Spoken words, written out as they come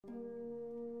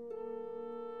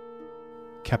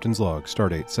Captain's Log,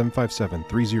 Stardate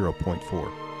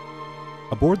 75730.4.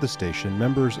 Aboard the station,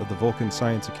 members of the Vulcan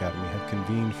Science Academy have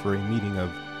convened for a meeting of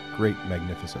great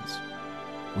magnificence.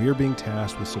 We are being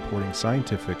tasked with supporting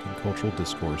scientific and cultural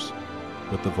discourse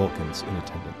with the Vulcans in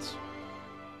attendance.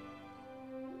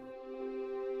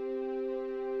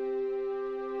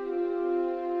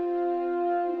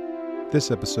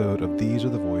 This episode of These Are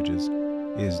the Voyages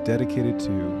is dedicated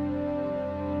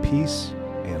to peace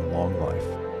and long life.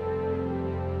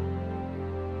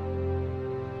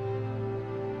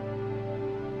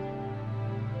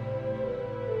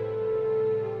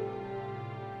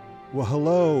 Well,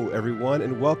 hello, everyone,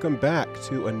 and welcome back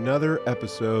to another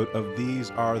episode of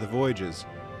These Are the Voyages.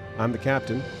 I'm the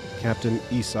captain, Captain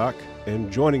Isak,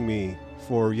 and joining me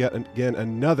for yet again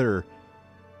another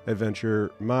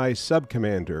adventure, my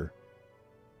sub-commander,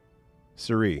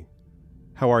 Suri.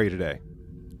 How are you today?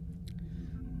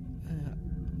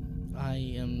 I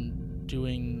am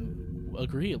doing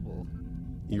agreeable.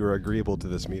 You are agreeable to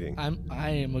this meeting.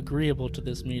 I am agreeable to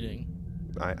this meeting.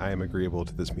 I am agreeable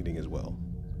to this meeting as well.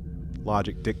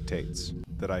 Logic dictates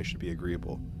that I should be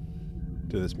agreeable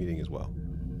to this meeting as well.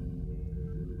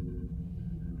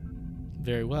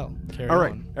 Very well. Carry All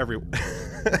right, on. everyone.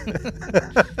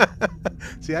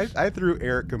 See, I threw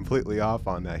Eric completely off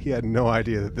on that. He had no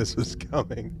idea that this was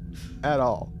coming at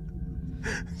all.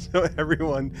 So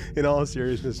everyone, in all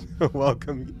seriousness,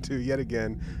 welcome to yet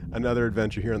again another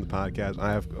adventure here on the podcast.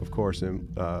 I have, of course, am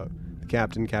the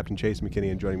captain, Captain Chase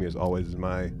McKinney, and joining me as always is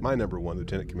my number one,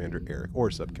 Lieutenant Commander Eric, or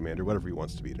Sub-Commander, whatever he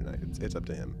wants to be tonight. It's up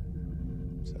to him.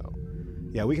 So,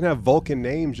 yeah, we can have Vulcan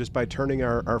names just by turning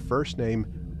our first name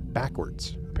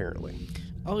backwards, apparently.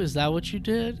 Oh, is that what you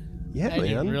did? Yeah, I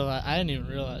man. didn't even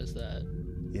realize that.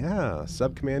 Yeah,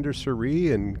 Sub-Commander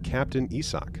Suri and Captain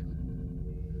Isak.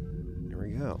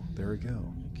 There we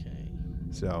go. Okay.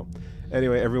 So,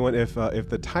 anyway, everyone, if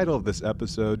the title of this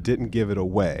episode didn't give it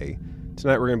away,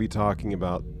 tonight we're going to be talking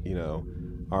about,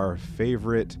 our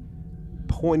favorite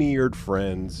pointy-eared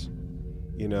friends,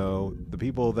 the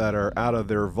people that are out of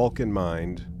their Vulcan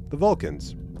mind, the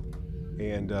Vulcans.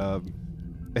 And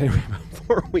anyway,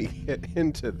 before we get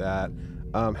into that,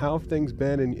 how have things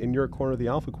been in your corner of the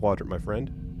Alpha Quadrant, my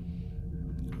friend?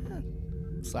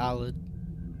 Solid.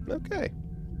 Okay.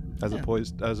 As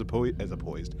opposed to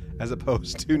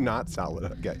not solid,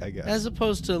 I guess. As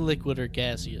opposed to liquid or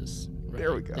gaseous. Right?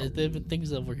 There we go.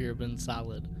 Things over here have been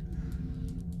solid.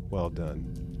 Well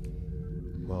done.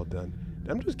 Well done.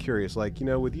 I'm just curious,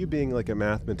 with you being like a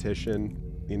mathematician,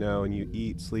 and you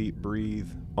eat, sleep,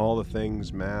 breathe, all the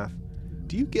things math,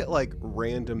 do you get like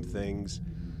random things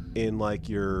in like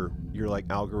your like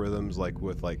algorithms, like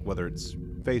with like whether it's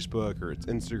Facebook or it's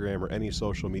Instagram or any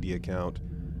social media account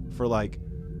for like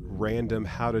random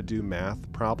how to do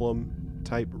math problem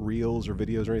type reels or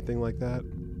videos or anything like that?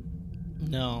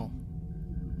 No,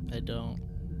 I don't.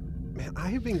 Man, I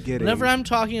have been getting... Whenever I'm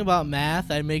talking about math,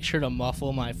 I make sure to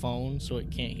muffle my phone so it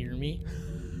can't hear me.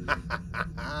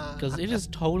 Because it is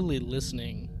totally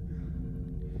listening.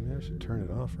 Maybe I should turn it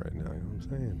off right now, you know what I'm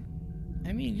saying?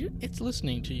 I mean, it's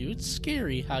listening to you. It's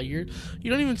scary how you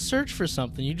don't even search for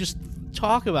something. You just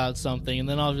talk about something, and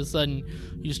then all of a sudden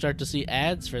you start to see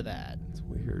ads for that. It's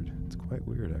weird. It's quite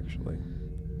weird, actually.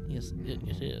 Yes,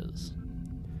 it is.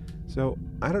 So,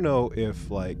 I don't know if,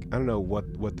 I don't know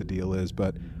what the deal is,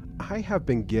 but I have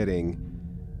been getting,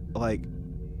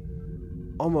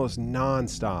 almost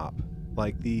nonstop,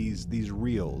 these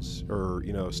reels or,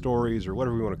 stories or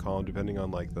whatever we want to call them, depending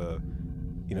on, the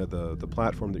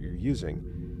platform that you're using.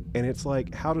 And it's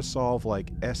how to solve,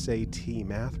 SAT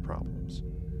math problems.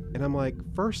 And I'm like,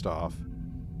 first off,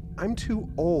 I'm too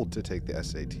old to take the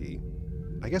SAT.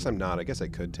 I guess I'm not. I guess I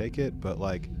could take it, but,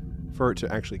 for it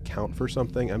to actually count for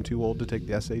something, I'm too old to take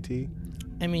the SAT.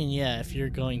 I mean, yeah, if you're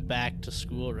going back to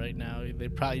school right now, they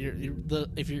probably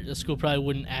the school probably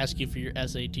wouldn't ask you for your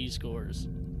SAT scores.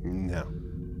 No.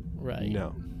 Right.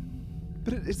 No.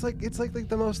 But it's like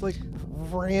the most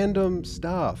random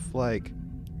stuff. I'm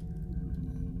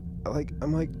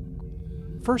like,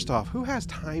 first off, who has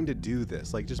time to do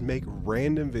this? Just make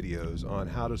random videos on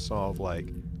how to solve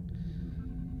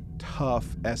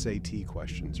tough SAT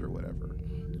questions or whatever.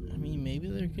 I mean, maybe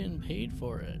they're getting paid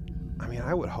for it. I mean,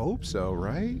 I would hope so,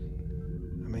 right?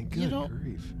 I mean, good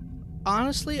grief.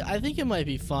 Honestly, I think it might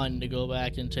be fun to go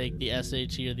back and take the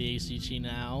SAT or the ACT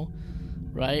now,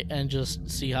 right? And just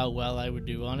see how well I would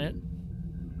do on it.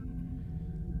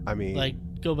 I mean...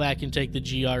 go back and take the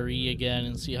GRE again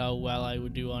and see how well I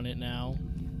would do on it now.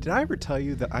 Did I ever tell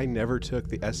you that I never took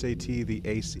the SAT, the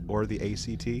AC, or the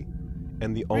ACT?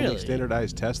 And the only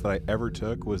standardized test that I ever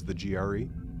took was the GRE?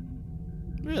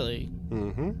 Really?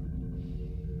 Mm-hmm.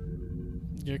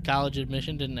 Your college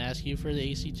admission didn't ask you for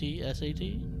the ACT,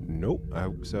 SAT? Nope.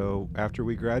 So after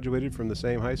we graduated from the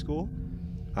same high school,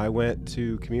 I went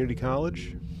to community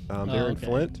college there in okay.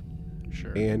 Flint,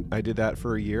 Sure. and I did that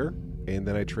for a year, and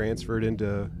then I transferred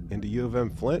into U of M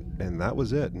Flint, and that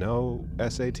was it. No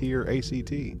SAT or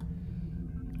ACT. Okay,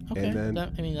 And then,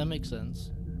 that makes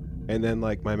sense. and then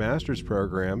like my master's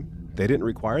program, they didn't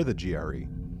require the GRE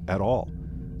at all.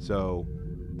 So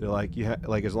they're like,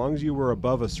 like as long as you were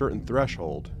above a certain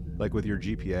threshold, like with your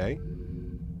GPA,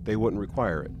 they wouldn't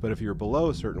require it. But if you're below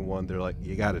a certain one, they're like,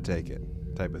 you got to take it,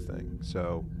 type of thing.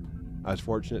 So I was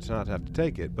fortunate to not have to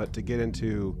take it, but to get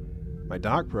into my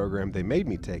doc program, they made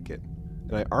me take it.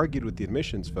 And I argued with the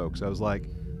admissions folks. I was like,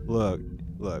 look,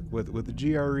 with the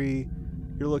GRE,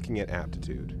 you're looking at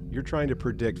aptitude. You're trying to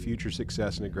predict future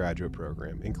success in a graduate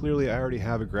program. And clearly I already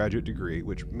have a graduate degree,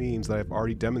 which means that I've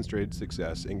already demonstrated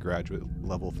success in graduate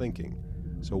level thinking.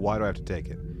 So why do I have to take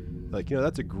it? Like,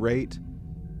 that's a great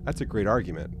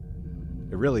argument.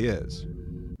 It really is.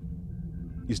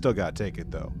 You still got to take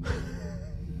it though.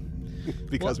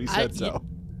 Because we said so.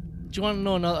 Do you want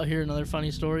to hear another funny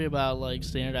story about like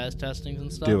standardized testings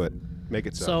and stuff? Do it. Make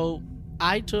it so. So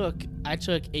I took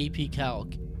AP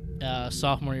Calc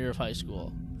sophomore year of high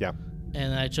school. Yeah.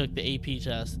 And I took the AP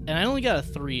test, and I only got a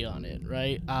 3 on it,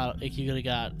 right? Like you could have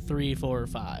got 3, 4, or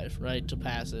 5, right, to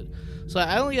pass it. So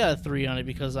I only got a 3 on it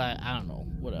because I don't know,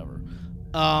 whatever.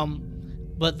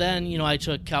 But then, I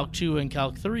took Calc 2 and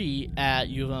Calc 3 at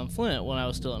U of M Flint when I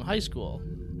was still in high school.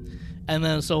 And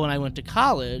then so when I went to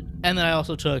college, and then I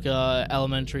also took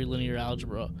elementary linear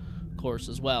algebra course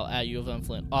as well at U of M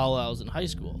Flint, all while I was in high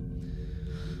school.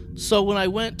 So when I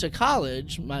went to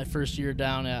college, my first year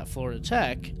down at Florida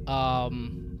Tech, I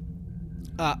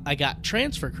got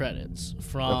transfer credits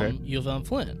from U of M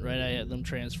Flint, right? I had them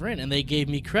transfer in, and they gave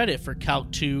me credit for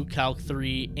Calc 2, Calc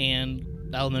 3, and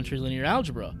elementary linear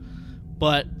algebra.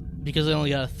 But because I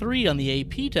only got a 3 on the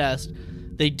AP test,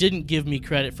 they didn't give me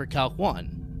credit for Calc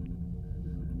 1.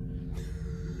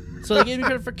 So they gave me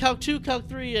credit for Calc 2, Calc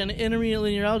 3, and intermediate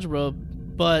linear algebra,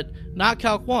 but not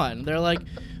Calc 1. They're like,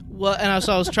 well, and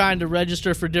so I was trying to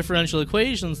register for differential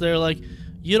equations. They're like,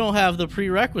 you don't have the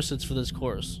prerequisites for this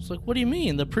course. It's like, what do you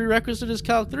mean? The prerequisite is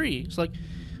Calc 3. It's like,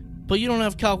 but you don't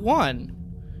have Calc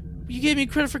 1. You gave me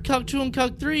credit for Calc 2 and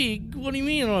Calc 3. What do you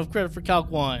mean I don't have credit for Calc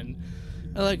 1?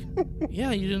 They're like,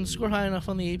 yeah, you didn't score high enough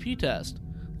on the AP test.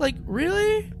 Like,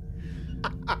 really?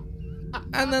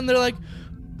 And then they're like,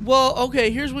 well,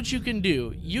 okay, here's what you can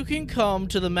do. You can come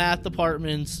to the math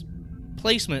department's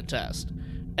placement test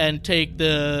and take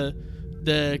the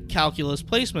calculus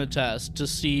placement test to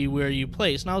see where you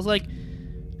place. And I was like,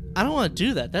 I don't want to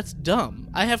do that. That's dumb.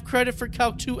 I have credit for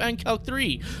Calc 2 and Calc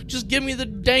 3. Just give me the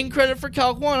dang credit for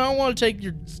Calc 1. I don't want to take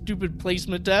your stupid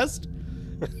placement test.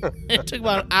 It took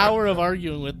about an hour of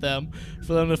arguing with them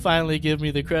for them to finally give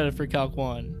me the credit for Calc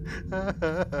 1.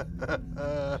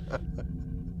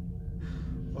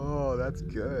 Oh, that's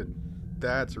good.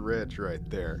 That's rich right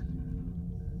there.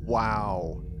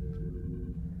 Wow.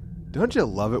 Don't you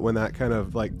love it when that kind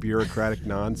of like bureaucratic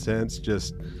nonsense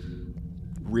just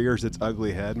rears its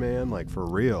ugly head, man? Like for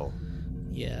real.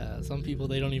 Yeah, some people,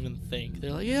 they don't even think.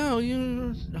 They're like,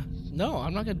 no,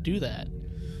 I'm not going to do that.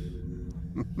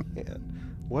 Man,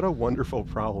 what a wonderful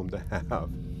problem to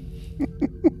have.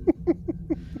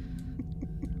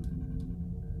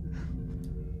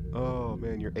 Oh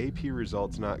man, your AP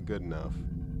result's not good enough.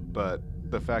 But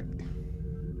the fact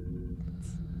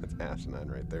that's asinine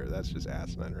right there. That's just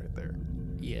asinine right there.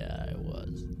 Yeah, it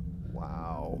was.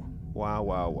 Wow.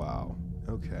 Wow.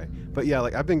 Okay. But yeah,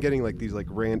 like I've been getting like these like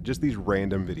these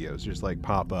random videos just like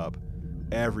pop up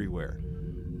everywhere.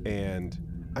 And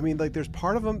I mean like there's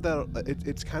part of them that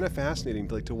it's kind of fascinating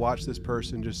to watch this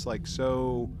person just like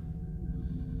so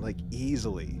like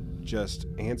easily just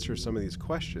answer some of these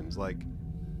questions. Like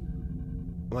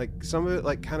some of it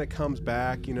like kind of comes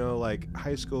back, like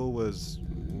high school was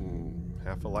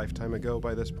half a lifetime ago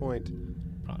by this point.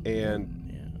 Probably. And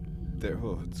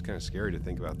it's kind of scary to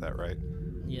think about that, right?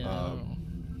 Yeah.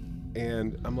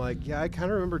 And I'm like, yeah, I kind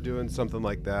of remember doing something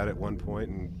like that at one point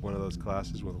in one of those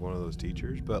classes with one of those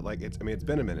teachers. But like, it's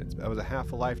been a minute. That was a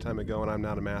half a lifetime ago, and I'm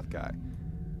not a math guy.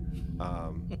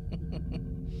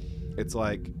 It's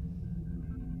like,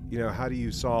 how do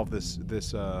you solve this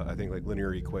I think like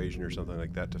linear equation or something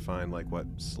like that to find like what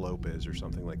slope is or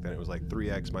something like that. It was like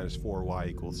 3x minus 4y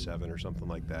equals 7 or something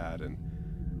like that. And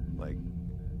like,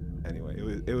 anyway,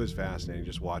 it was fascinating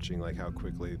just watching like how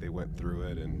quickly they went through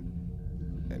it. And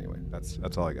anyway, that's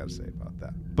all I got to say about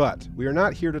that. But we are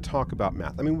not here to talk about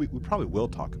math. I mean, we probably will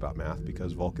talk about math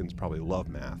because Vulcans probably love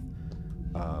math.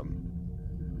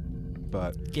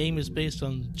 But game is based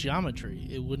on geometry.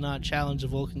 It would not challenge a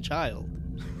Vulcan child.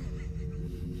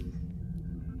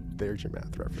 there's your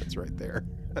math reference right there.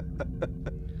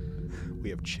 We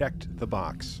have checked the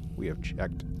box. We have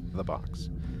checked the box.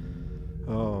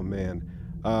 Oh, man.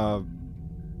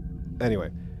 Anyway,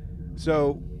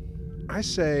 so I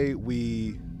say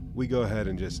we go ahead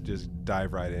and just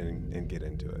dive right in and get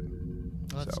into it.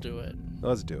 Let's do it.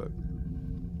 Let's do it.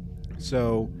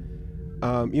 So,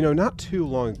 not too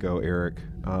long ago, Eric,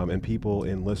 and people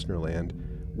in Listenerland,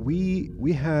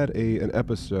 we had an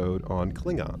episode on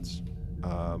Klingons.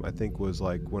 I think was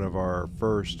like one of our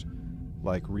first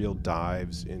like real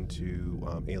dives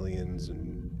into aliens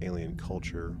and alien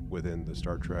culture within the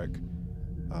Star Trek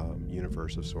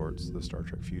universe of sorts, the Star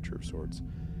Trek future of sorts.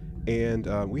 And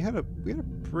we had a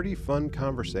pretty fun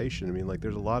conversation. I mean, like,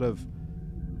 there's a lot of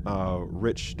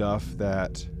rich stuff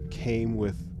that came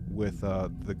with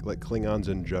the like Klingons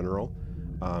in general.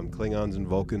 Klingons and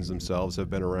Vulcans themselves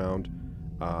have been around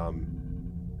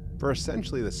for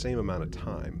essentially the same amount of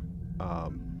time.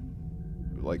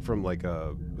 Like from like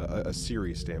a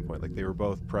series standpoint, like they were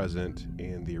both present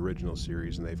in the original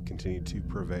series, and they've continued to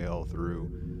prevail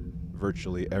through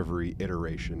virtually every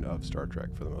iteration of Star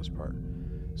Trek for the most part.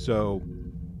 So,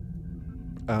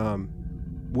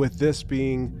 with this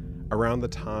being around the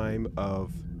time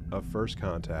of First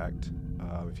Contact,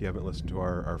 if you haven't listened to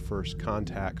our First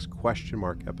Contacts ?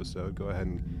 Episode, go ahead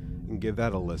and give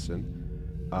that a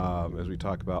listen as we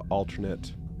talk about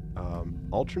alternate ?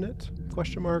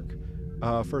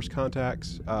 First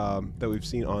Contacts that we've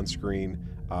seen on screen,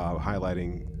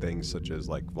 highlighting things such as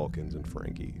like Vulcans and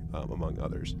Ferengi, among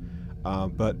others.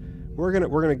 But we're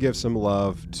gonna give some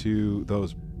love to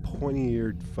those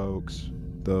pointy-eared folks,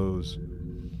 those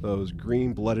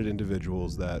green-blooded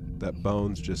individuals that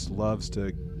Bones just loves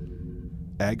to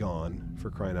egg on, for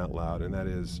crying out loud, and that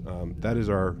is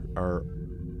our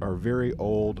very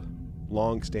old,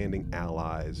 long-standing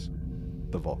allies,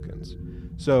 the Vulcans.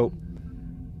 So,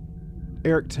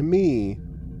 Eric, to me,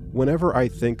 whenever I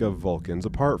think of Vulcans,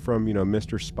 apart from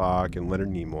Mr. Spock and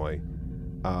Leonard Nimoy,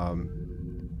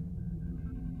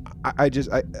 I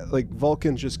like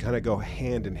Vulcans just kind of go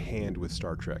hand in hand with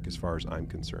Star Trek as far as I'm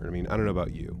concerned. I mean, I don't know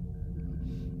about you.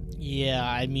 Yeah,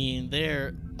 I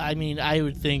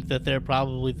would think that they're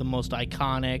probably the most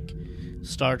iconic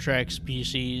Star Trek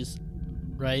species,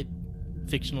 right?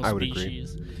 Fictional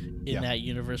species in that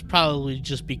universe. Probably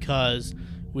just because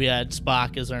we had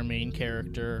Spock as our main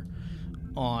character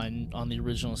on the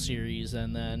original series,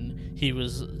 and then he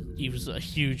was a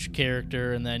huge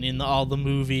character, and then in all the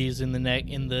movies in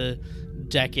the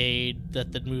decade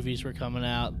that the movies were coming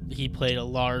out, he played a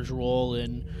large role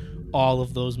in all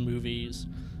of those movies.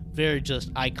 Very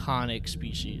just iconic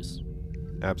species.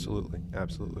 Absolutely.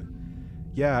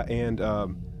 Yeah, and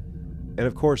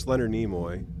of course Leonard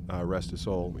Nimoy, rest his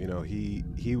soul.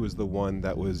 He was the one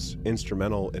that was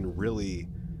instrumental in really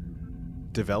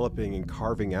developing and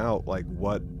carving out like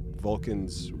what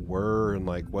Vulcans were and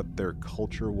like what their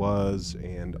culture was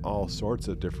and all sorts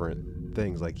of different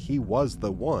things. Like, he was the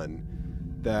one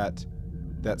that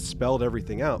spelled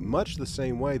everything out, much the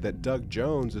same way that Doug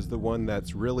Jones is the one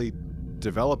that's really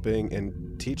developing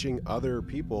and teaching other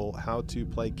people how to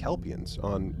play Kelpians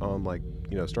on like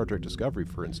Star Trek Discovery,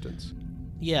 for instance.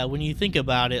 Yeah, when you think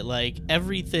about it, like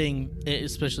everything,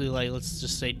 especially like let's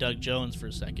just say Doug Jones for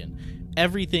a second,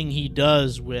 everything he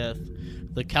does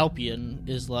with the Kelpian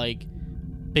is like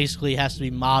basically has to be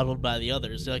modeled by the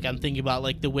others. Like, I'm thinking about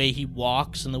like the way he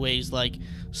walks and the way he's like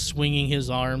swinging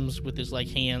his arms with his like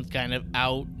hands kind of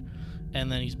out,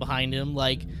 and then he's behind him.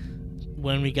 Like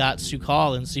when we got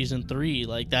Su'Kal in season 3,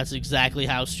 like that's exactly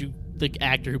how the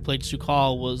actor who played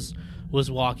Su'Kal was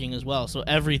walking as well. So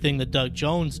everything that Doug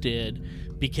Jones did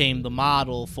became the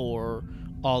model for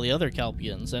all the other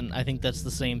Kelpians, and I think that's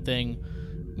the same thing,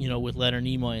 with Leonard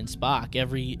Nimoy and Spock.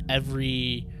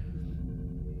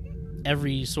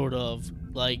 Every sort of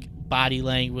like body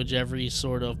language, every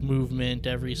sort of movement,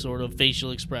 every sort of facial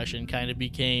expression kind of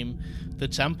became the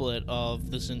template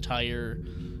of this entire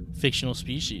fictional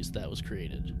species that was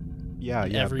created. Yeah.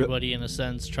 Everybody, in a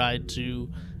sense, tried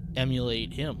to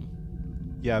emulate him.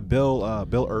 Yeah, Bill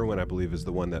Irwin, I believe, is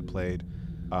the one that played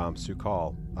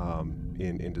Su'Kal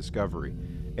in Discovery,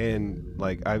 and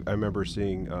like I remember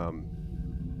seeing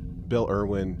Bill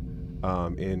Irwin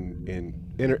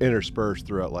interspersed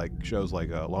throughout like shows like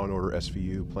Law and Order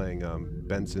SVU, playing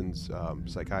Benson's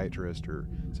psychiatrist or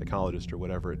psychologist or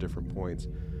whatever at different points.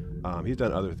 He's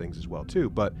done other things as well too,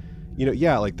 but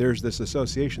like there's this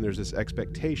association, there's this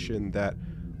expectation that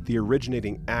the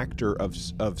originating actor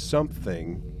of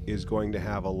something is going to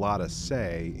have a lot of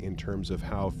say in terms of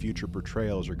how future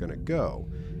portrayals are going to go.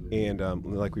 And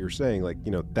like we were saying, like,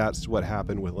 you know, that's what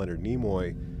happened with Leonard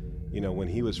Nimoy. You know, when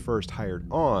he was first hired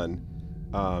on,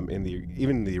 even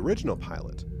in the original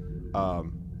pilot,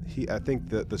 I think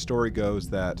that the story goes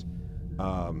that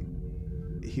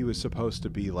he was supposed to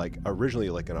be like originally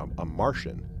like a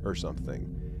Martian or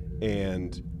something,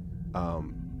 and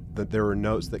that there were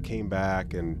notes that came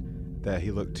back and that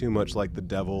he looked too much like the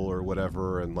devil or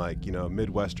whatever, and like, you know,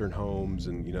 Midwestern homes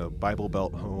and, you know, Bible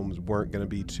Belt homes weren't going to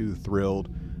be too thrilled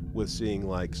with seeing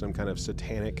like some kind of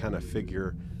satanic kind of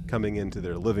figure coming into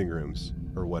their living rooms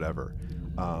or whatever.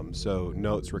 So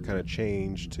notes were kind of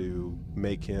changed to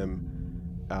make him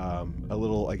a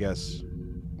little, I guess,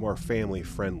 more family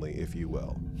friendly, if you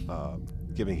will,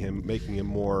 making him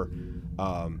more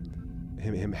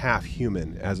him half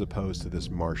human as opposed to this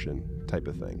Martian type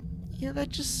of thing. Yeah, that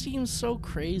just seems so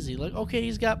crazy. Like, okay,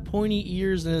 he's got pointy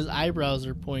ears and his eyebrows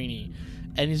are pointy,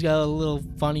 and he's got a little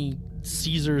funny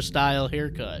Caesar-style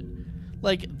haircut.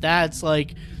 Like, that's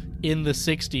like in the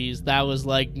 60s. That was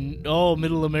like, oh,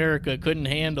 Middle America couldn't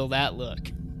handle that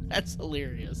look. That's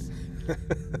hilarious.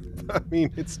 I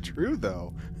mean, it's true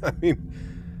though. I mean,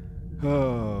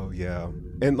 oh yeah,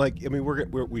 and like, I mean,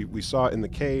 we saw it in The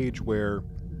Cage where,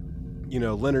 you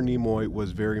know, Leonard Nimoy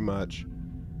was very much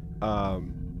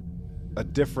a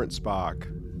different Spock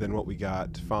than what we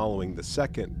got following the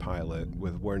second pilot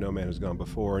with Where No Man Has Gone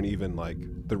Before, and even like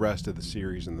the rest of the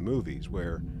series and the movies,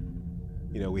 where,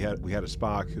 you know, we had a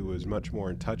Spock who was much more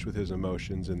in touch with his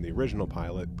emotions in the original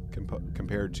pilot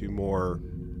compared to more,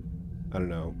 I don't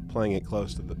know, playing it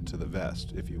close to the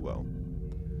vest, if you will.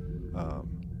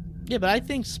 Yeah, but I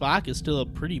think Spock is still a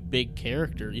pretty big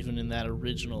character, even in that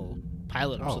original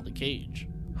pilot of The Cage.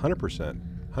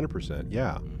 100%,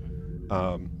 yeah.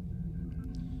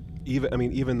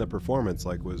 Even the performance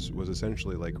like was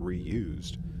essentially like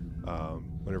reused.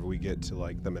 Whenever we get to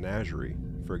like the Menagerie,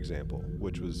 for example,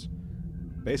 which was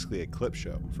basically a clip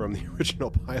show from the original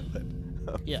pilot,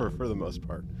 for the most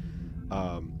part.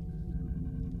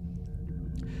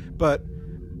 But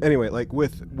anyway, like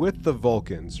with the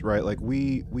Vulcans, right? Like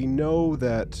we know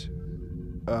that.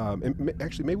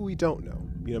 Actually, maybe we don't know.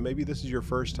 You know, maybe this is your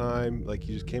first time. Like,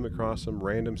 you just came across some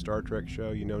random Star Trek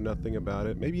show. You know nothing about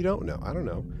it. Maybe you don't know. I don't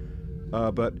know.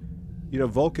 But you know,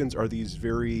 Vulcans are these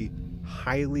very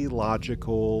highly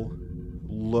logical,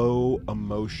 low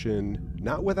emotion,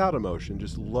 not without emotion,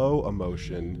 just low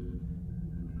emotion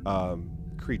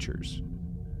creatures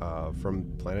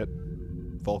from planet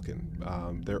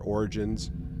Vulcan. Their origins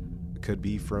could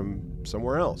be from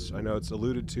somewhere else. I know it's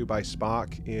alluded to by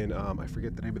Spock in I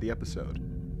forget the name of the episode,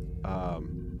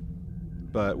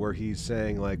 but where he's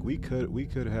saying like we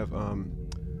could have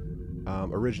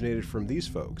originated from these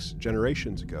folks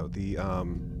generations ago. The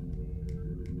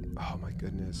oh my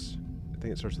goodness, I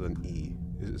think it starts with an E.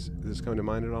 Is this coming to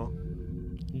mind at all?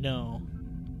 No.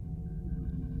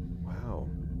 Wow.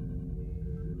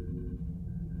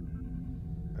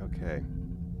 Okay.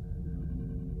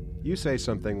 You say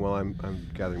something while I'm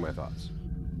gathering my thoughts.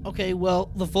 Okay,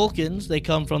 well, the Vulcans, they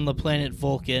come from the planet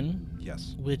Vulcan.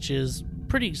 Yes. Which is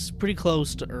pretty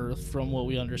close to Earth from what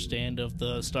we understand of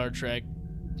the Star Trek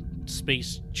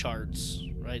space charts,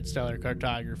 right? Stellar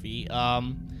cartography.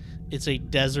 It's a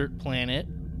desert planet.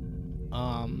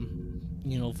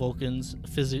 You know, Vulcans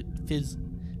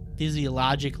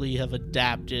physiologically have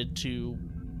adapted to,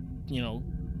 you know,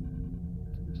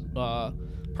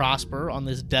 prosper on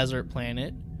this desert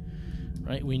planet.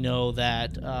 Right, we know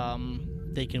that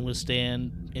they can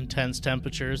withstand intense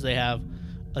temperatures. They have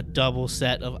a double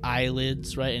set of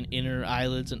eyelids, right, and inner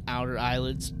eyelids and outer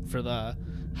eyelids for the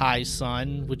high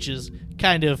sun, which is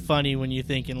kind of funny when you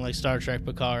think in like Star Trek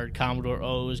Picard, Commodore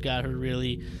O has got her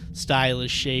really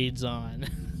stylish shades on.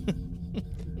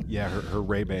 Yeah, her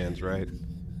Ray-Bans, right?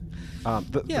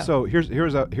 Yeah. So here's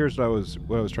what I was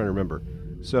trying to remember.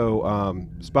 So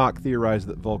Spock theorized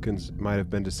that Vulcans might have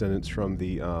been descendants from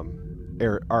the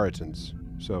Aritans,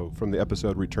 so from the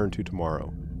episode Return to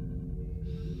Tomorrow.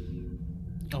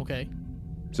 Okay.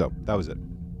 So that was it.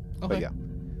 Okay.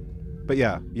 But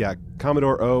yeah,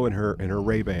 Commodore O and her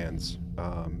Ray-Bans.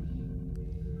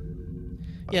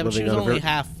 Yeah, but she was only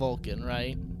half Vulcan,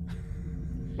 right?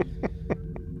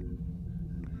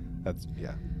 That's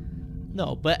yeah.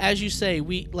 No, but as you say,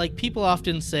 people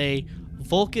often say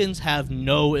Vulcans have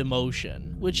no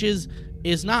emotion, which is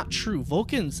not true.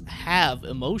 Vulcans have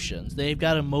emotions. They've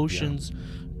got emotions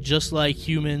just like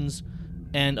humans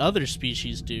and other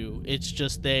species do. It's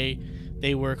just they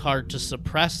work hard to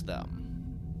suppress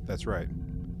them. That's right.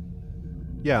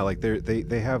 Yeah, like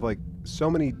they have like so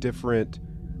many different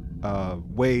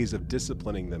ways of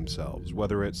disciplining themselves,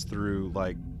 whether it's through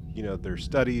like, you know, their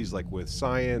studies like with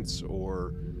science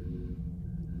or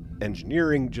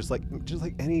engineering, just like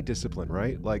any discipline,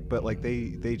 right? Like, but like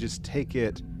they just take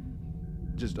it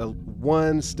just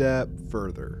one step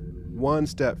further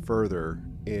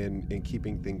in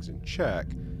keeping things in check,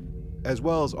 as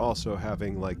well as also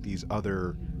having like these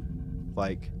other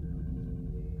like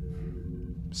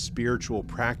spiritual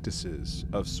practices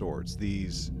of sorts,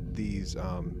 these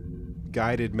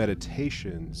guided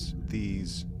meditations,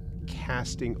 these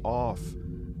casting off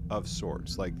of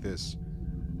sorts, like this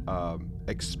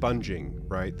expunging,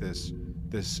 right? This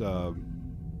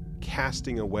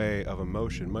casting away of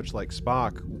emotion, much like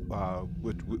Spock,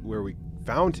 where we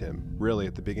found him really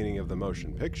at the beginning of the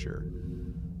motion picture,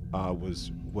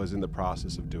 was in the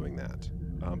process of doing that.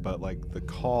 But like the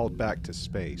call back to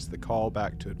space, the call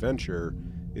back to adventure,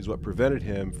 is what prevented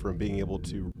him from being able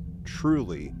to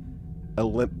truly,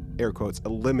 air quotes,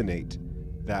 eliminate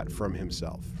that from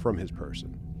himself, from his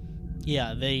person.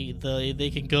 Yeah,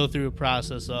 they can go through a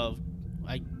process of,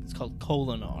 it's called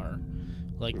Kolinar,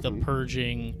 like the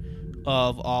purging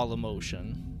of all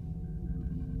emotion.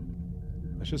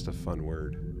 That's just a fun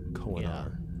word, Kolinar. Yeah,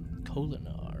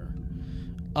 Kolinar.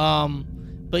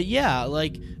 But yeah,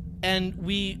 like, and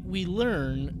we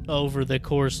learn over the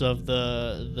course of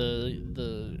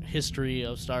the history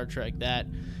of Star Trek that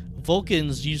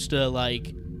Vulcans used to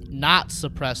like not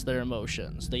suppress their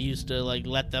emotions. They used to like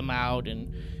let them out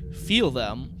and feel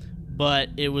them, but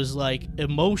it was like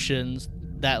emotions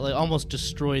that like almost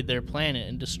destroyed their planet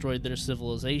and destroyed their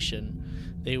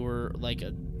civilization. They were like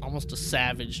almost a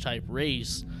savage type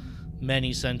race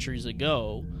many centuries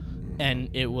ago, and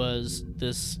it was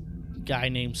this guy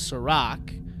named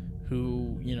Serac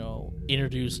who, you know,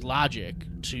 introduced logic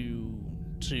to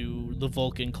the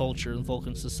Vulcan culture and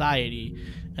Vulcan society,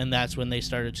 and that's when they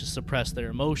started to suppress their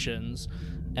emotions,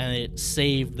 and it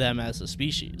saved them as a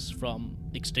species from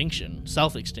extinction,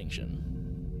 self-extinction.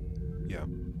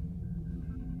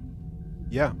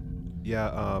 Yeah.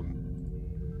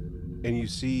 And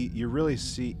you really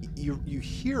see, you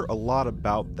hear a lot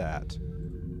about that.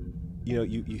 You know,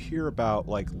 you hear about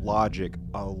like logic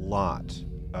a lot,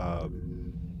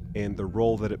 and the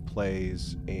role that it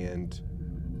plays, and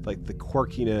like the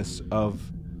quirkiness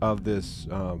of this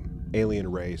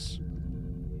alien race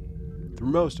through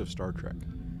most of Star Trek.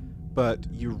 But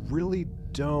you really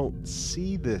don't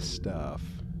see this stuff,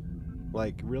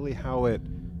 like really how it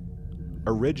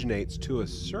originates to a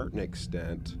certain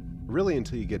extent, really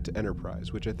until you get to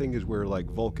Enterprise, which I think is where like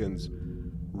Vulcans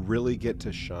really get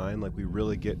to shine. Like we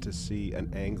really get to see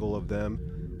an angle of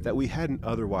them that we hadn't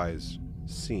otherwise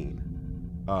seen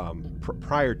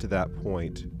prior to that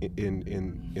point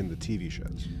in the TV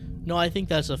shows. No, I think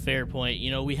that's a fair point.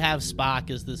 You know, we have Spock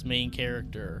as this main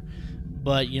character,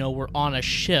 but, you know, we're on a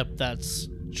ship that's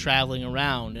traveling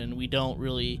around, and we don't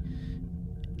really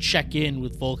check in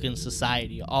with Vulcan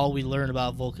society. All we learn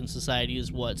about Vulcan society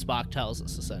is what Spock tells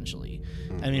us, essentially.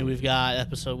 I mean, we've got an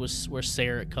episode where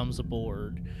Sarek comes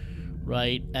aboard,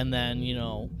 right? And then, you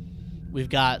know, we've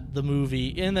got the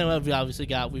movie, and then we've obviously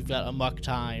we've got Amok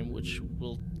Time, which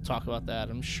we'll talk about that,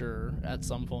 I'm sure, at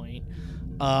some point.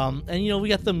 And, you know, we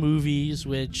got the movies,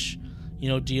 which, you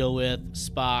know, deal with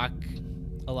Spock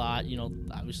a lot. You know,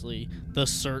 obviously The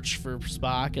Search for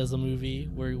Spock as a movie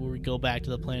where we go back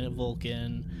to the planet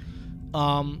Vulcan.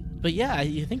 But yeah,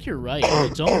 I think you're right.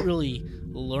 We don't really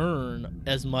learn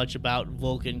as much about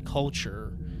Vulcan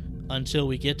culture until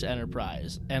we get to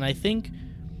Enterprise. And I think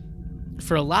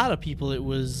for a lot of people it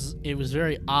was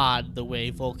very odd the way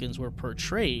Vulcans were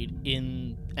portrayed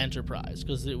in Enterprise,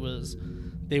 because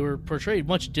they were portrayed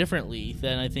much differently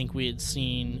than I think we had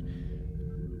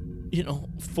seen, you know,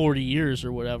 40 years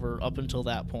or whatever up until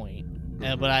that point.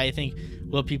 But I think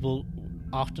what people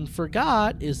often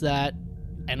forgot is that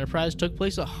Enterprise took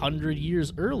place 100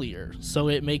 years earlier, so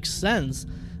it makes sense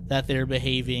that they're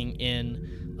behaving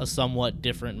in a somewhat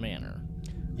different manner.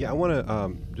 Yeah, I want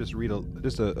to just read a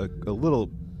little,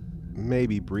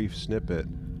 maybe brief snippet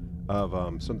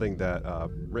of something that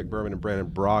Rick Berman and Brandon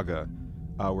Braga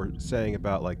were saying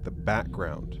about like the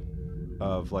background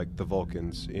of like the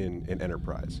Vulcans in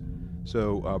Enterprise.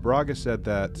 So Braga said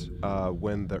that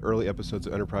when the early episodes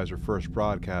of Enterprise were first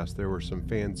broadcast, there were some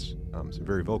fans, some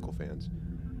very vocal fans,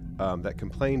 that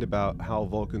complained about how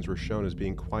Vulcans were shown as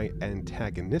being quite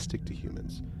antagonistic to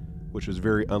humans, which was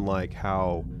very unlike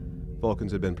how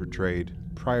Vulcans had been portrayed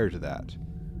prior to that.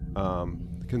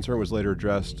 The concern was later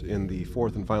addressed in the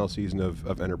fourth and final season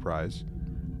of Enterprise,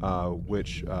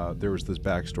 which there was this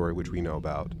backstory which we know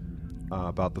about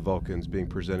the Vulcans being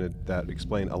presented that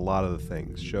explained a lot of the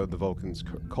things, showed the Vulcans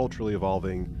culturally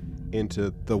evolving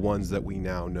into the ones that we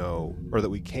now know, or that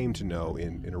we came to know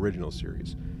in original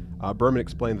series. Berman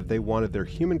explained that they wanted their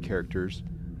human characters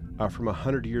from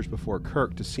 100 years before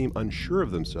Kirk to seem unsure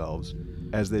of themselves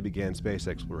as they began space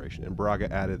exploration. And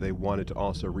Braga added they wanted to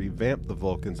also revamp the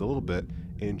Vulcans a little bit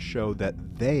and show that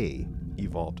they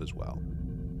evolved as well.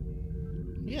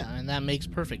 Yeah, and that makes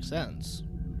perfect sense.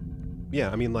 Yeah,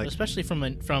 I mean, like, especially from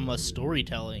a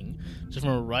storytelling, just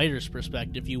from a writer's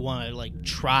perspective, you want to like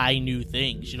try new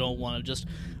things. You don't want to just,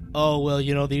 oh well,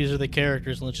 these are the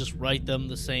characters and let's just write them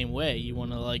the same way. You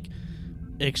want to like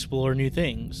explore new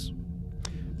things.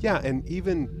 Yeah, and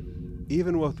even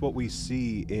with what we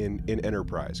see in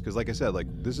Enterprise, because like I said, like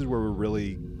this is where we're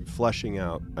really fleshing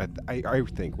out. I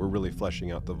think we're really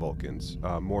fleshing out the Vulcans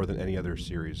more than any other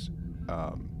series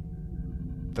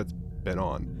that's been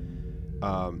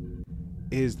on.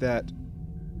 Is that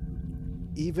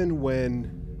even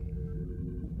when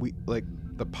we, like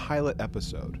the pilot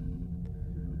episode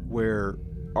where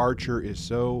Archer is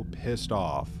so pissed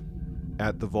off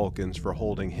at the Vulcans for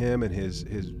holding him and his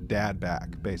dad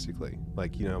back, basically.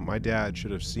 Like, my dad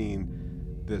should have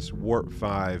seen this Warp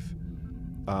 5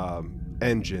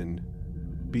 engine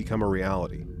become a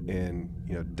reality. And,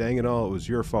 dang it all, it was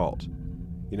your fault.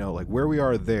 Like where we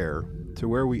are there to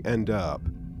where we end up,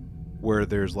 where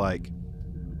there's like,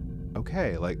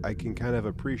 okay, like I can kind of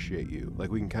appreciate you.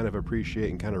 Like we can kind of appreciate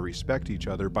and kind of respect each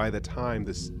other by the time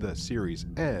the series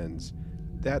ends.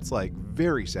 That's like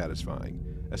very satisfying,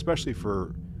 especially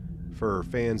for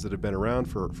fans that have been around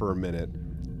for a minute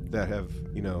that have,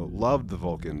 loved the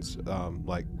Vulcans,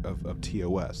 like of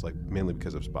TOS, like mainly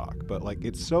because of Spock. But like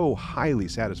it's so highly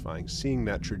satisfying seeing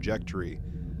that trajectory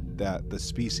that the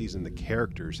species and the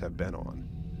characters have been on.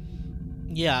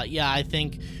 Yeah, I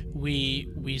think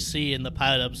we see in the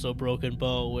pilot episode Broken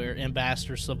Bow where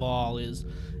Ambassador Saval is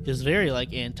very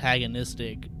like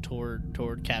antagonistic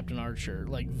toward Captain Archer,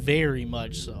 like very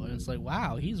much so. And it's like,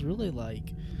 wow, he's really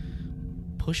like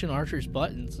pushing Archer's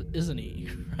buttons, isn't he?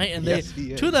 Right? And yes,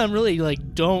 he is. Two of them really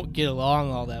like don't get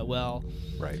along all that well.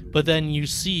 Right. But then you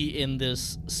see in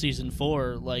this season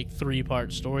 4 like 3-part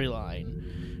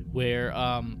storyline where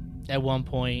at one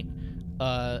point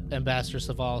Ambassador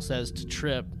Saval says to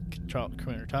Trip,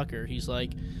 Commander Tucker, he's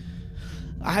like,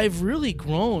 I've really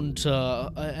grown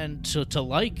to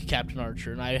like Captain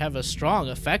Archer, and I have a strong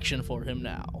affection for him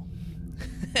now.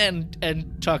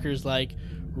 and Tucker's like,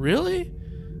 really?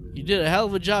 You did a hell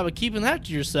of a job of keeping that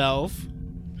to yourself.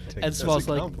 And Saval's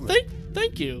like,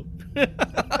 thank you.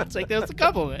 I'll take that as a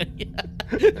compliment.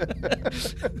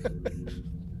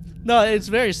 No, it's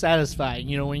very satisfying,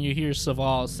 when you hear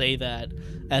Saval say that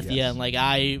at the end, like,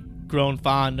 I've grown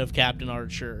fond of Captain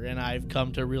Archer, and I've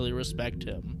come to really respect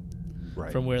him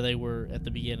from where they were at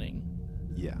the beginning.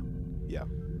 Yeah.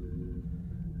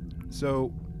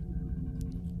 So,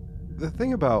 the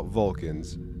thing about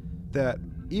Vulcans, that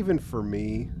even for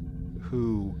me,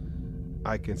 who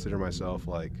I consider myself,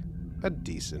 like, a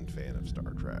decent fan of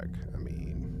Star Trek, I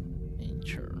mean,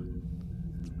 sure,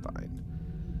 it's fine.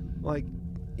 Like,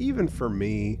 even for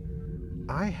me,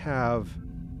 I have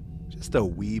just a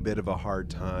wee bit of a hard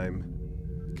time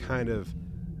kind of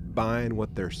buying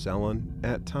what they're selling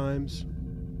at times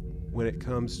when it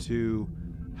comes to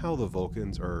how the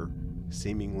Vulcans are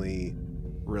seemingly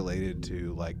related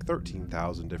to like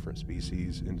 13,000 different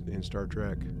species in Star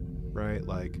Trek, right?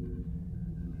 Like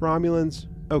Romulans,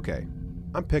 okay,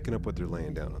 I'm picking up what they're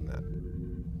laying down on that.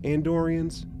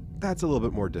 Andorians, that's a little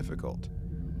bit more difficult.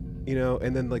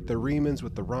 And then like the Remans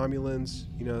with the Romulans,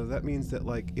 that means that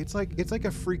like it's like a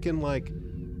freaking like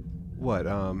what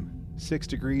 6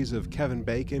 degrees of Kevin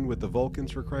Bacon with the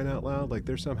Vulcans, for crying out loud. Like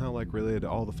they're somehow like related to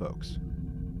all the folks.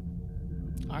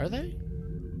 Are they?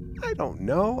 I don't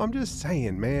know. I'm just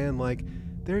saying, man. Like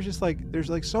there's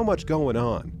like so much going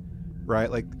on, right?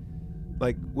 Like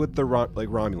with the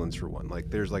Romulans for one.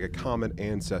 Like there's like a common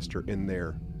ancestor in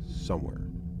there somewhere,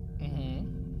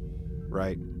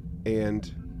 right?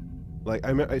 And like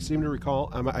I seem to recall,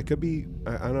 I could be,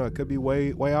 I don't know, I could be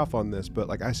way off on this, but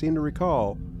like I seem to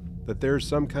recall that there's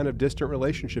some kind of distant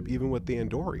relationship even with the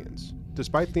Andorians,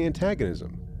 despite the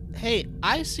antagonism. Hey,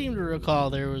 I seem to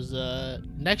recall there was a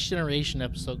Next Generation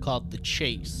episode called The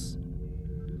Chase,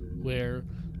 where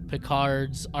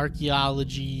Picard's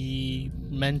archaeology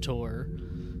mentor,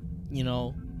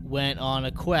 went on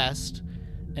a quest,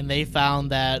 and they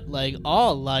found that like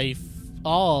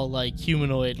all like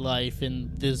humanoid life in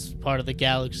this part of the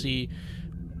galaxy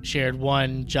shared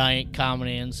one giant common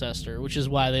ancestor, which is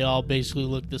why they all basically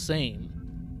look the same.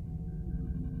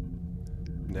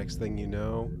 Next thing you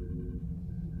know,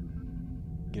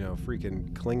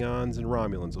 freaking Klingons and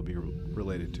Romulans will be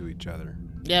related to each other.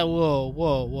 Yeah,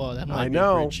 whoa.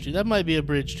 That might be a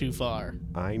bridge too far.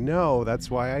 I know.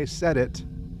 That's why I said it,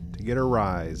 to get a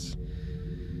rise.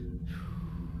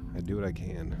 I do what I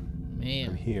can. Man.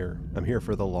 I'm here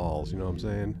for the lols. You know what I'm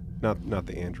saying? Not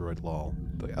the Android lol.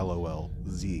 The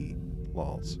LOLZ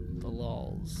lols. The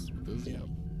lols. The Z. Yeah.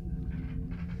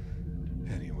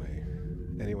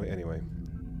 Anyway.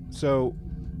 So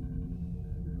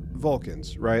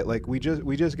Vulcans, right? Like we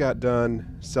just got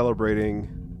done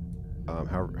celebrating.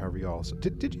 However y'all.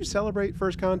 Did you celebrate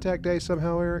First Contact Day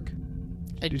somehow, Eric?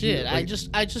 I did.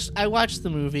 I watched the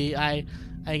movie. I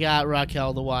got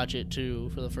Raquel to watch it too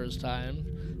for the first time.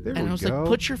 There and we I was go. like,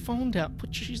 put your phone down.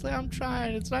 She's like, I'm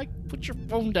trying. It's like, put your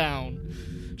phone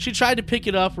down. She tried to pick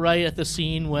it up right at the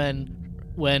scene when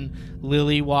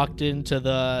Lily walked into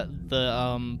the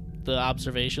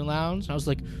observation lounge. I was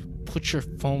like, put your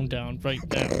phone down right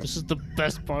there. This is the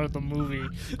best part of the movie.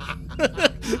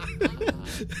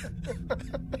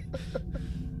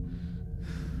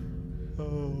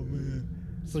 Oh man.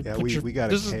 It's like, Yeah, we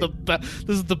got this is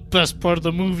the best part of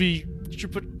the movie. You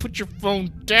should put your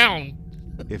phone down.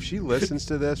 If she listens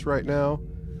to this right now,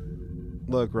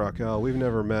 look, Raquel, we've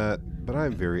never met, but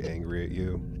I'm very angry at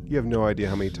you. You have no idea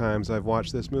how many times I've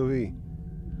watched this movie.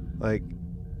 Like,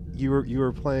 you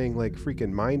were playing like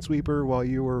freaking Minesweeper while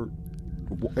you were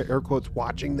air quotes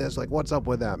watching this. Like, what's up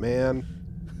with that, man?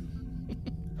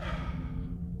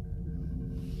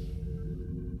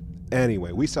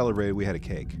 Anyway, we celebrated. We had a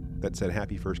cake that said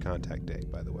 "Happy First Contact Day."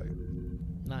 By the way,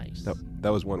 Nice.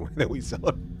 that was one way that we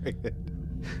celebrated.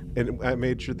 And I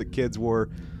made sure the kids wore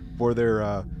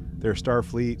their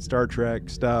Starfleet, Star Trek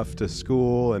stuff to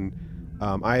school, and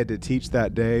I had to teach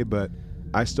that day, but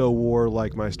I still wore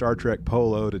like my Star Trek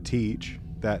polo to teach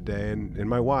that day. And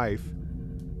my wife,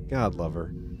 God love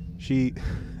her, she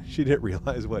didn't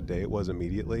realize what day it was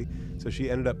immediately, so she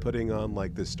ended up putting on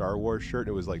like this Star Wars shirt.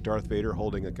 It was like Darth Vader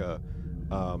holding like a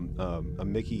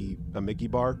Mickey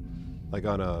bar, like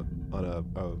on a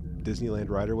Disneyland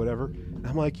ride or whatever. And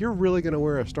I'm like, you're really gonna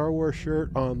wear a Star Wars shirt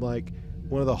on like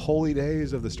one of the holy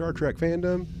days of the Star Trek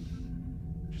fandom?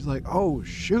 She's like, oh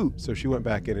shoot. So she went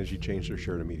back in and she changed her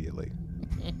shirt immediately.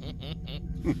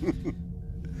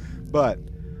 But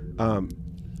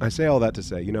I say all that to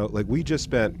say, like we just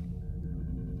spent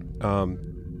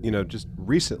just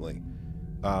recently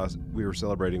we were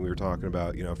celebrating, we were talking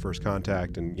about First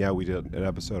Contact, and yeah, we did an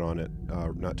episode on it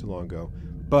not too long ago.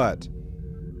 But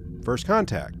First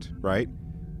Contact, right?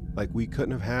 Like, we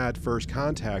couldn't have had First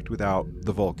Contact without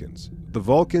the Vulcans. The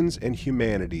Vulcans and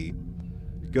humanity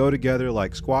go together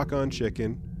like squawk on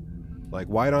chicken, like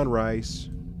white on rice,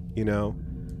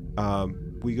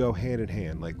 we go hand in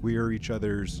hand. Like, we are each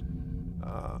other's,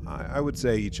 I would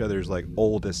say each other's like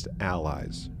oldest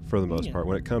allies for the most part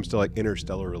when it comes to like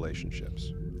interstellar relationships.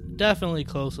 Definitely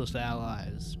closest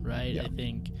allies, right? Yeah. I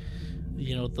think,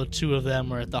 the two of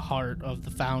them are at the heart of the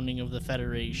founding of the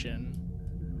Federation.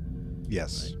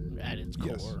 Yes. Like, at its core.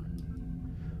 Yes.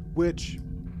 Which,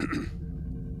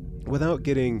 without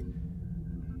getting,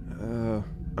 I'm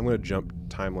going to jump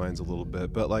timelines a little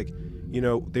bit, but like,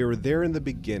 they were there in the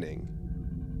beginning,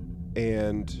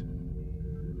 and,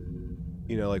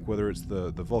 like whether it's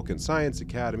the Vulcan Science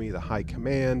Academy, the High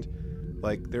Command,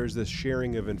 like there's this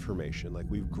sharing of information. Like,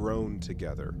 we've grown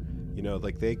together,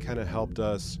 like they kind of helped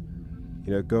us,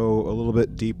 go a little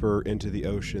bit deeper into the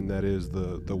ocean that is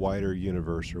the wider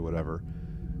universe or whatever.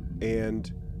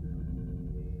 And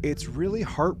it's really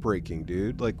heartbreaking,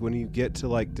 dude. Like, when you get to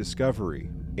like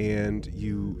Discovery and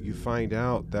you find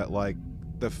out that like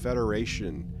the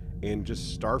Federation and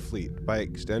just Starfleet by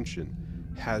extension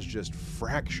has just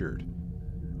fractured,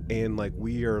 and like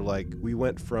we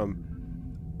went from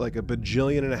like a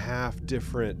bajillion and a half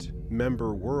different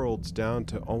member worlds down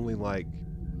to only like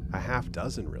a half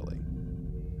dozen, really,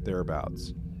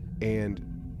 thereabouts. And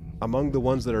among the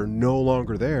ones that are no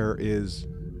longer there is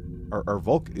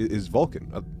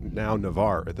Vulcan, now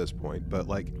Navarre at this point. But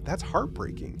like, that's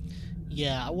heartbreaking.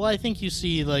 Yeah, well, I think you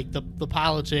see like the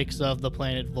politics of the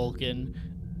planet Vulcan.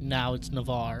 Now it's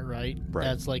Navarre, right? Right.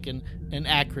 That's like an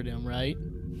acronym, right?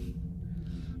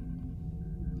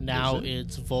 Now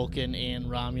it's Vulcan and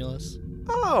Romulus.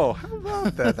 Oh, how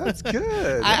about that? That's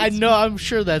good. I know, I'm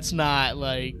sure that's not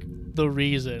like the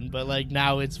reason, but like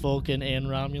now it's Vulcan and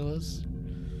Romulus.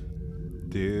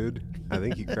 Dude, I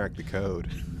think you cracked the code.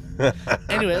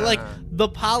 Anyway, like the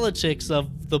politics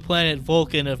of the planet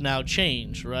Vulcan have now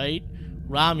changed, right?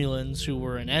 Romulans, who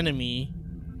were an enemy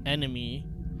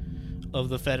of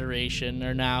the Federation,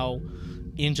 are now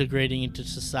integrating into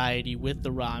society with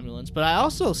the Romulans. But I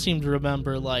also seem to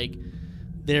remember like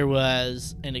there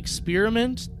was an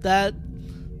experiment that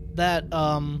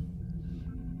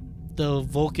the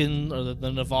Vulcan or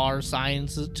the Navarre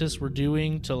scientists were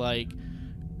doing to like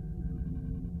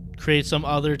create some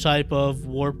other type of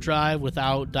warp drive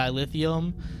without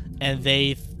dilithium, and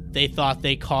they they thought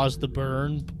they caused the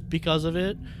burn because of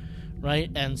it, right?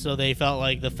 And so they felt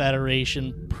like the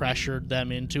Federation pressured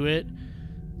them into it,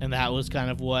 and that was kind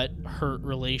of what hurt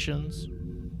relations.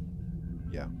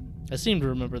 Yeah. I seem to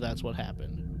remember that's what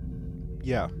happened.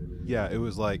 Yeah. It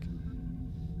was like,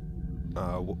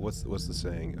 what's the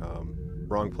saying?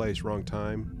 Wrong place, wrong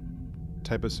time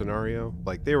type of scenario.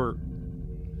 Like they were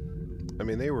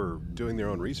doing their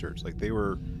own research. Like they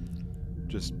were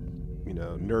just,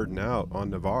 nerding out on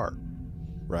Navarre,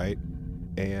 right?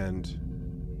 And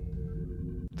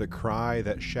the cry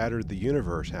that shattered the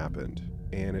universe happened,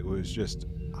 and it was just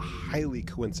highly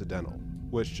coincidental,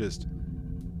 which just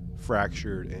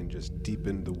fractured and just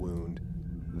deepened the wound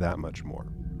that much more.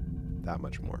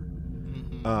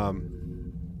 Mm-hmm.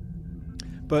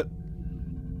 But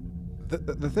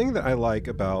the thing that I like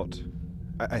about,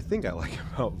 I think I like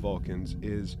about Vulcans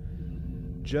is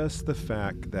just the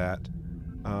fact that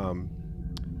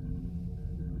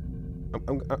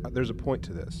there's a point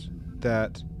to this,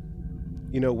 that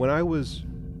when I was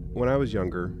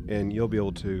younger, and you'll be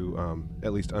able to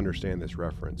at least understand this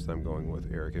reference that I'm going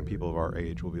with, Eric, and people of our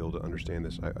age will be able to understand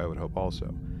this, I would hope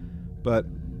also. But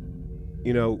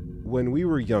when we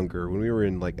were younger, when we were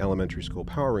in like elementary school,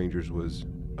 Power Rangers was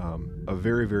a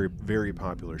very, very, very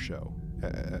popular show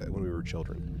when we were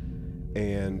children.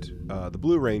 And the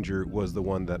Blue Ranger was the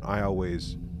one that I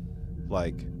always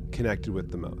like connected with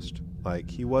the most.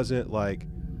 Like he wasn't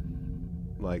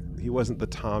he wasn't the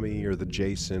Tommy or the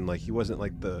Jason. Like he wasn't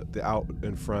like the out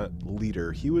in front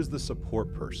leader. He was the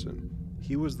support person.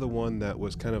 He was the one that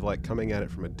was kind of like coming at it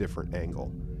from a different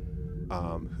angle,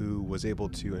 who was able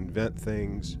to invent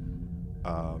things,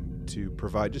 to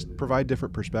provide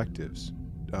different perspectives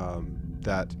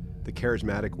that the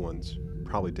charismatic ones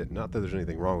probably didn't. Not that there's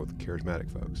anything wrong with the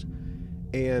charismatic folks.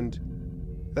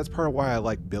 And that's part of why I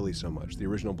like Billy so much, the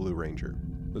original Blue Ranger,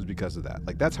 was because of that.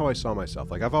 Like that's how I saw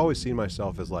myself. Like I've always seen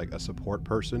myself as like a support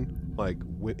person, like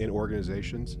in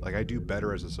organizations. Like I do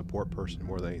better as a support person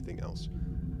more than anything else.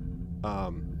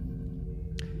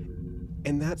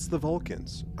 And that's the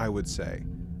Vulcans, I would say.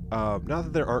 Not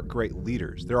that there aren't great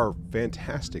leaders. There are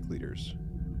fantastic leaders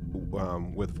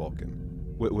with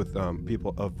Vulcan, with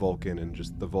people of Vulcan and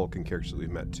just the Vulcan characters that we've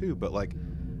met too. But like,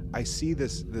 I see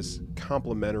this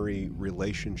complementary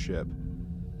relationship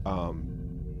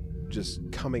just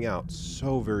coming out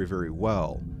so very, very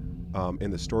well in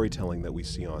the storytelling that we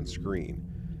see on screen.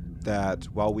 That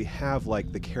while we have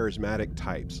like the charismatic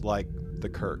types, like the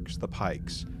Kirks, the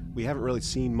Pikes, we haven't really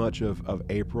seen much of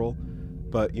April,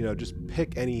 but just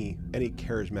pick any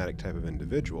charismatic type of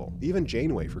individual, even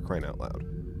Janeway, for crying out loud.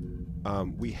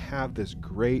 We have this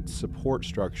great support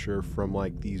structure from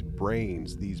like these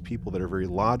brains, these people that are very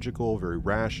logical, very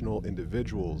rational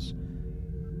individuals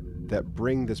that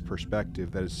bring this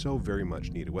perspective that is so very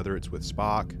much needed, whether it's with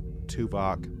Spock,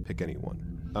 Tuvok, pick anyone.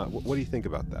 What do you think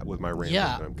about that with my rambling?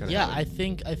 I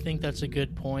think that's a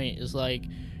good point. Is like,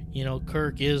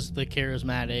 Kirk is the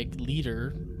charismatic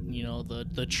leader,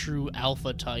 the true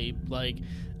alpha type. Like,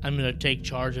 I'm gonna take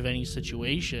charge of any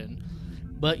situation.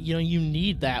 But you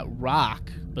need that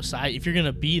rock beside. If you're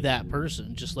gonna be that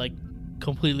person, just like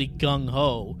completely gung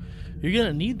ho, you're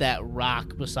gonna need that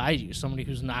rock beside you. Somebody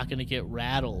who's not gonna get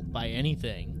rattled by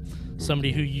anything.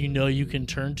 Somebody who you can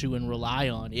turn to and rely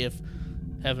on if,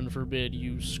 heaven forbid,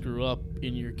 you screw up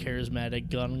in your charismatic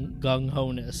gung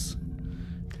ho-ness.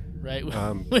 Right?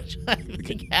 Which I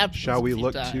think happens. Shall we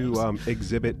look times. to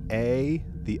Exhibit A,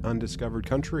 the undiscovered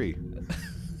country?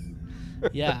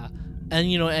 Yeah. And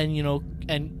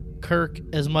Kirk,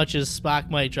 as much as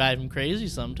Spock might drive him crazy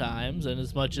sometimes, and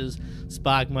as much as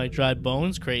Spock might drive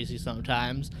Bones crazy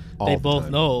sometimes, they both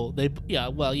know they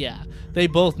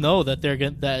both know that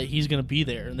that he's gonna be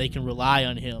there, and they can rely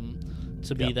on him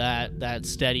to be that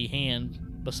steady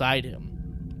hand beside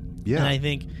him. Yeah,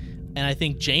 and I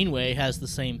think Janeway has the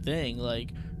same thing.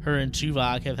 Like, her and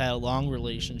Tuvok have had a long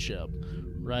relationship,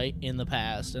 right, in the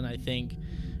past, and I think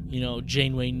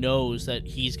Janeway knows that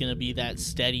he's going to be that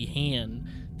steady hand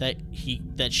that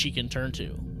she can turn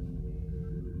to.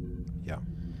 Yeah.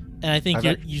 And I think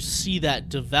you see that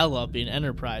develop in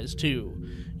Enterprise too.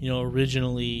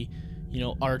 Originally,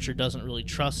 Archer doesn't really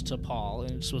trust T'Pol,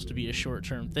 and it's supposed to be a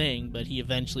short-term thing, but he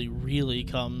eventually really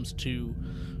comes to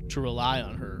rely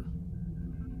on her.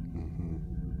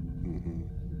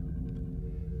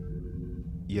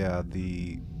 Yeah,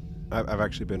 I've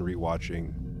actually been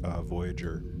rewatching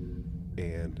Voyager,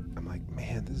 and I'm like,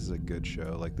 man, this is a good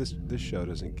show. Like this show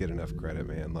doesn't get enough credit,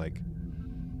 man. Like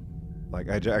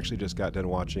I actually just got done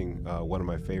watching one of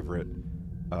my favorite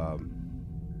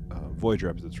Voyager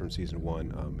episodes from season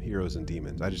 1, Heroes and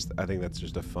Demons. I think that's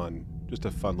just a fun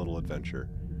little adventure.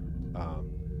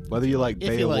 Whether you like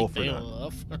if you like Beowulf or not.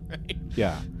 Beowulf, right?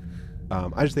 Yeah.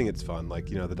 I just think it's fun. Like,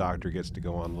 the doctor gets to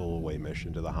go on a little away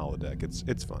mission to the holodeck.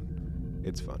 It's fun.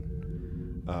 It's fun.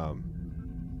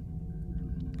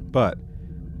 But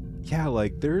yeah,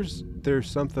 like there's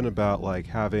something about like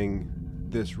having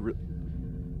this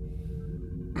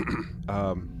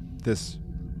this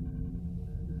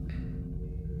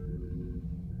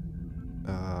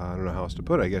I don't know how else to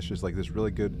put it. I guess just like this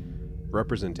really good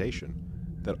representation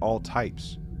that all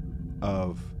types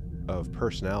of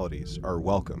personalities are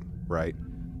welcome, right?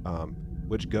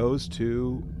 Which goes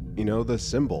to the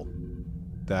symbol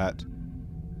that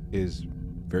is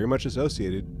very much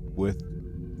associated with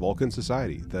Vulcan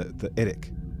society, the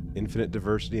IDIC, infinite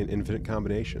diversity and infinite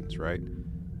combinations, right?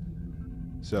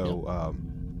 So,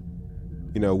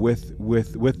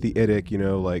 with the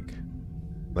IDIC,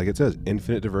 like it says,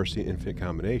 infinite diversity and infinite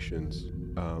combinations.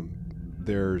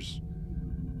 There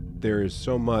is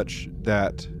so much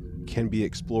that can be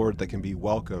explored, that can be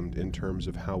welcomed in terms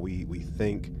of how we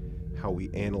think, how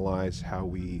we analyze, how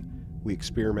we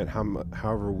experiment,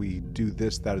 however we do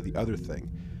this, that, or the other thing,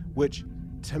 which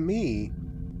to me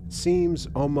seems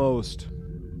almost,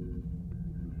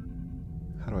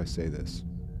 how do I say this,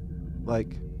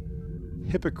 like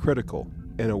hypocritical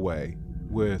in a way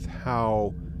with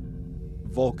how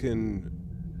Vulcan,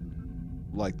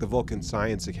 like the Vulcan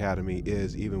Science Academy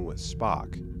is, even with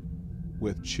Spock,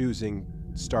 with choosing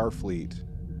Starfleet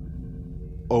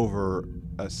over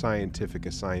a scientific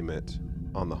assignment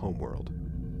on the homeworld.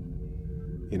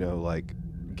 Like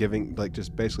giving, like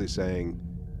just basically saying,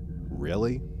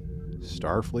 really?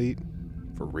 Starfleet?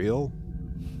 For real?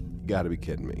 You gotta be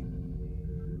kidding me.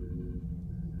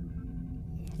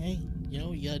 Hey, you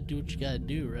gotta do what you gotta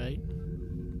do, right?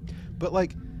 But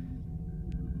like,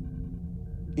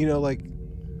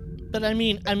 But I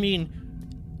mean,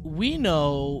 we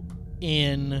know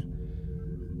in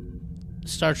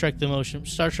Star Trek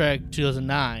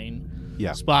 2009,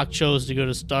 yeah, Spock chose to go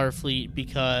to Starfleet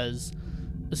because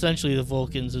essentially the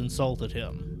Vulcans insulted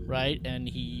him, right? And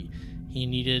he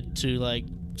needed to like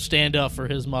stand up for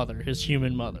his mother, his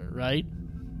human mother, right?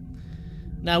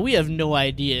 Now we have no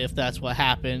idea if that's what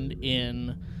happened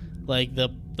in like the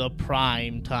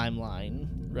Prime timeline,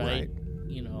 right?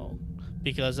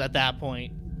 Because at that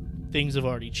point things have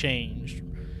already changed,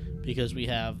 because we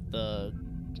have the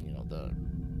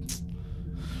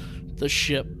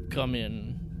ship come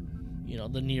in,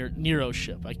 the Nero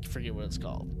ship. I forget what it's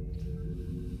called.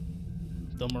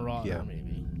 The Marauder,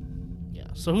 maybe. Yeah.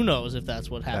 So who knows if that's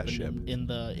what happened in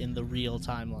the real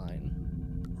timeline.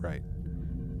 Right.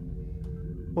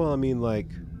 Well, I mean,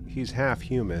 like, he's half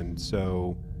human,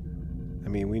 so I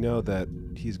mean, we know that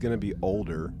he's going to be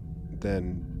older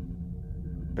than,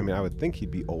 I would think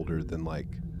he'd be older than like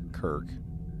Kirk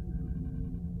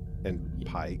and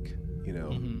Pike,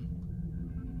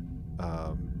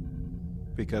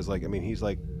 because like, he's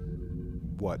like,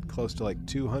 what, close to like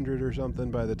 200 or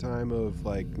something by the time of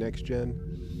like Next Gen?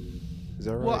 Is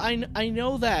that right? Well, I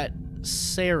know that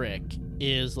Sarek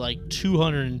is like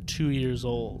 202 years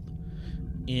old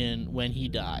when he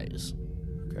dies,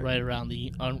 right around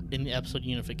in the episode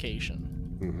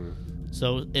Unification. Mm-hmm.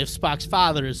 So if Spock's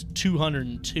father is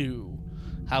 202,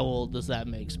 how old does that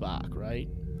make Spock, right?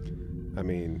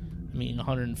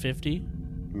 150?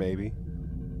 Maybe.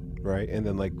 Right? And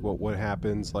then like what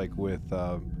happens like with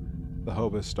the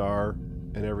Hobus Star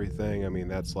and everything,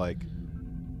 that's like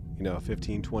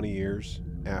 15, 20 years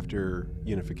after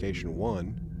Unification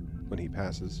 1 when he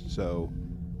passes. So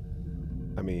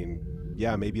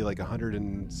yeah, maybe like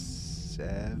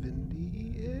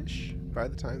 170-ish by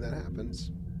the time that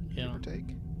happens. Yeah. Give or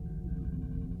take.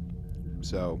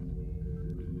 So,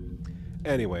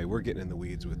 anyway, we're getting in the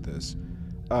weeds with this.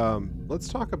 Let's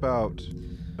talk about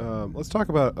some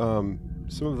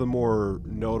of the more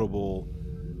notable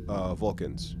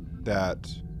Vulcans that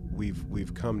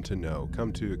we've come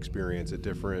to experience at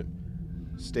different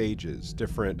stages,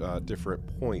 different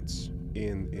points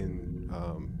in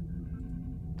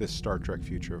this Star Trek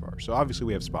future of ours. So obviously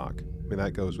we have Spock.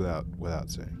 That goes without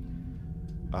saying.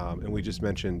 And we just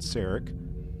mentioned Sarek,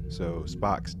 so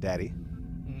Spock's daddy.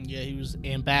 Yeah, he was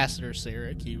Ambassador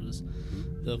Sarek. He was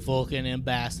the Vulcan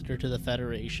ambassador to the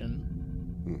Federation.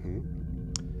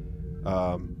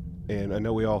 And I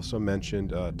know we also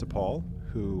mentioned T'Pol,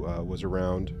 who was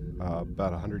around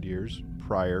about 100 years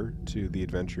prior to the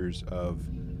adventures of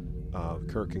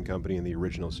Kirk and company in the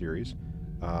original series,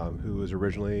 who was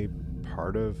originally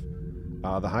part of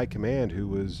the High Command, who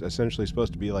was essentially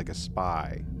supposed to be like a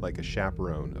spy, like a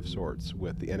chaperone of sorts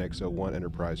with the NX-01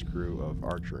 Enterprise crew of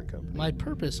Archer and company. My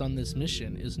purpose on this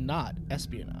mission is not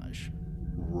espionage.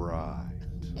 Right.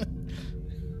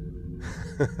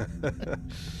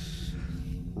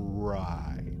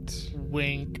 Right.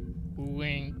 Wink,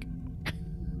 wink.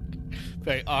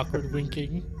 Very awkward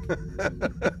winking.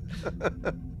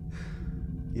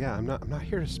 Yeah, I'm not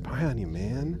here to spy on you,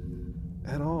 man,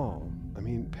 at all. I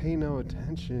mean, pay no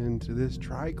attention to this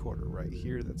tricorder right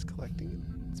here that's collecting it.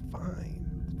 It's fine.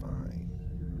 It's fine.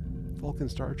 Vulcan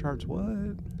star charts,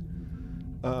 what?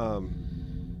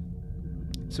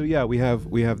 So yeah, we have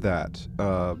that,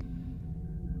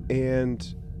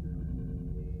 and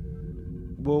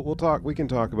we'll talk. We can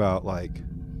talk about like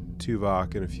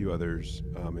Tuvok and a few others,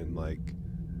 in like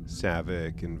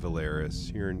Savick and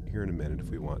Valeris here in a minute if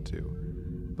we want to.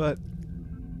 But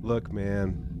look,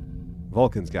 man,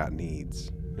 Vulcan's got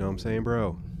needs. You know what I'm saying,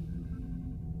 bro?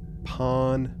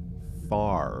 Pon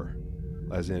far,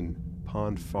 as in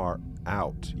pon far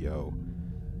out, yo.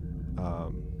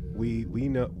 We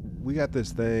know we got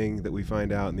this thing that we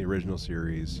find out in the original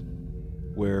series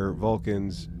where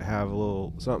Vulcans have a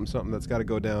little something that's got to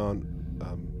go down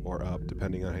or up,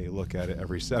 depending on how you look at it,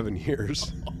 every 7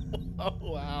 years. Oh,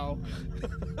 wow.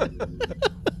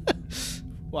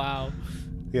 Wow.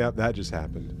 Yeah, that just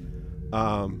happened.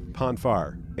 Pon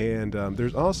farr. And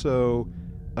there's also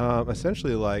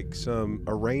essentially like some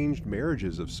arranged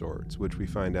marriages of sorts, which we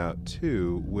find out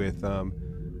too with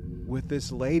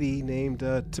this lady named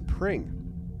T'Pring.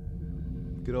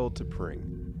 Good old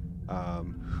T'Pring,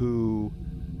 who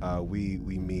we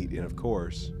meet in, of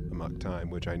course, Amok Time,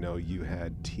 which I know you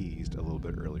had teased a little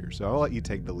bit earlier. So I'll let you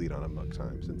take the lead on Amok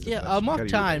Time. Since Amok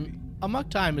Time.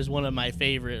 Amok Time is one of my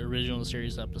favorite original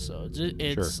series episodes.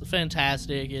 It's Sure.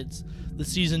 fantastic. It's the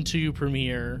season 2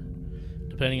 premiere,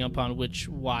 depending upon which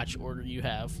watch order you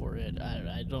have for it.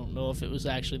 I don't know if it was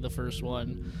actually the first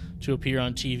one to appear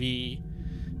on TV,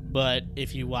 but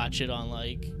if you watch it on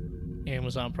like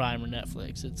Amazon Prime or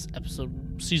Netflix, it's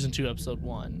season 2, episode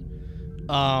 1.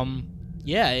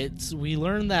 We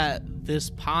learned that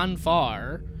this Pon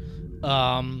farr,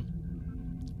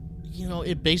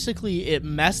 it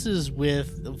messes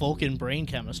with Vulcan brain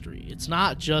chemistry. It's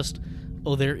not just,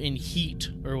 they're in heat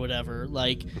or whatever.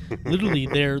 Like, literally,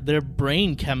 their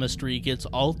brain chemistry gets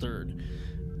altered,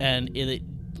 and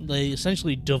they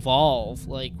essentially devolve,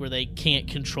 like, where they can't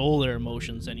control their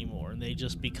emotions anymore, and they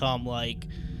just become like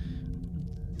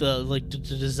the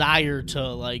desire to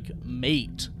like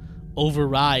mate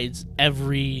overrides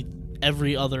every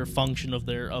other function of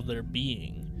their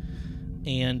being.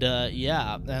 And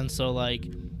and so like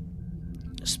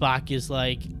Spock is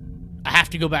like, I have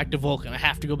to go back to Vulcan.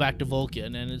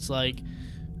 And it's like,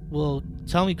 well,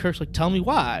 tell me, Kirk's like, tell me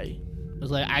why.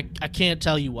 It's like, I can't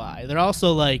tell you why. They're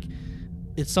also like,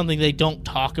 it's something they don't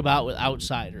talk about with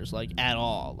outsiders, like, at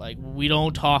all. Like, we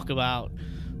don't talk about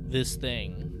this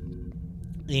thing.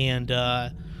 And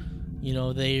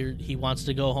he wants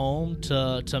to go home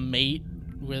to mate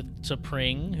with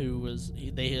T'Pring,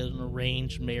 they had an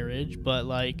arranged marriage, but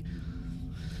like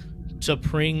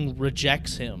T'Pring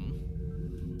rejects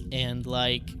him, and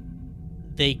like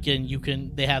they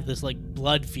have this like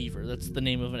blood fever. That's the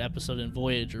name of an episode in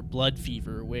Voyager, Blood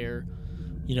Fever, where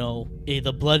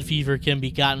the blood fever can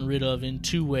be gotten rid of in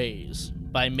 2 ways: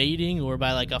 by mating or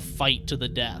by like a fight to the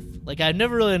death. Like, I've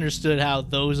never really understood how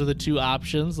those are the 2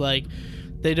 options. Like,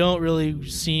 they don't really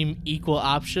seem equal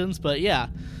options, but yeah,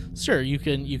 sure, you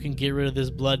can get rid of this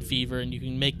blood fever, and you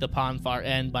can make the Pon farr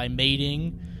end by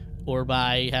mating or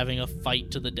by having a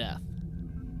fight to the death.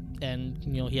 And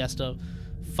he has to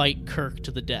fight Kirk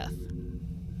to the death.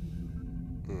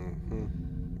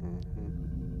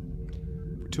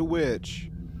 To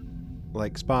which,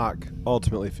 like, Spock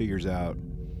ultimately figures out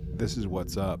this is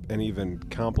what's up, and even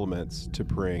compliments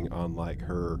T'Pring on like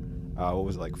her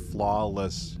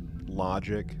flawless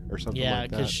logic or something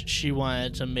like that. Yeah, because she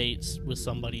wanted to mate with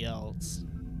somebody else.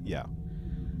 Yeah.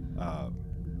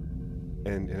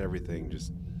 And everything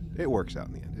it works out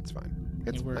in the end. It's fine.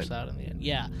 It works out in the end.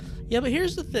 Yeah. Yeah, but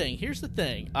here's the thing. Let's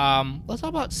talk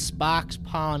about Spock's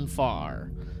Pon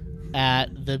farr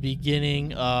at the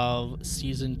beginning of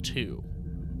season 2.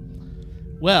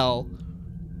 Well,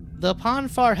 the Pon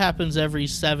farr happens every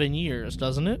 7 years,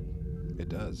 doesn't it? It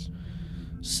does.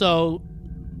 So,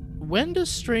 when does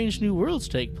Strange New Worlds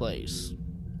take place?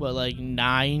 What, like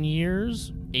 9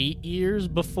 years? 8 years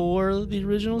before the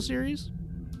original series?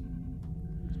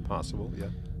 It's possible, yeah.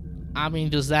 I mean,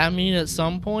 does that mean at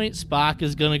some point Spock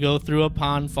is going to go through a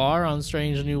Pon farr on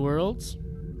Strange New Worlds?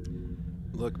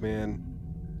 Look, man.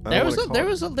 There was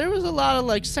a lot of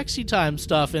like sexy time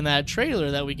stuff in that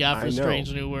trailer that we got for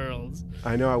Strange New Worlds.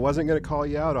 I know I wasn't going to call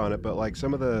you out on it, but like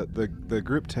some of the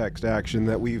group text action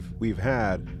that we've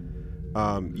had,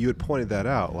 you had pointed that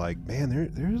out. Like, man,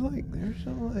 there's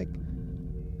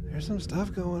There's some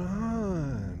stuff going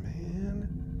on, man.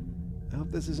 I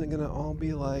hope this isn't gonna all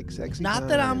be like sexy Not time.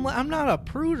 that I'm not a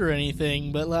prude or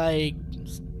anything, but like,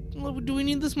 do we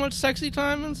need this much sexy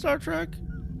time in Star Trek?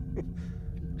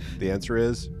 The answer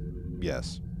is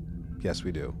yes. Yes,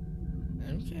 we do.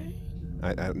 Okay.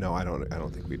 I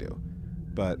don't think we do.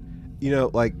 But you know,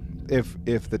 like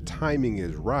if the timing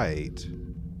is right,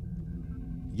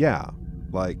 yeah,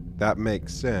 like that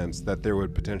makes sense that there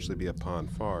would potentially be a Pon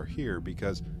farr here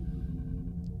because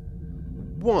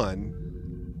one,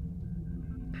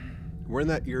 we're in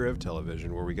that era of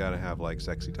television where we got to have like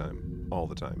sexy time all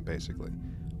the time, basically,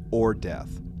 or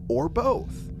death, or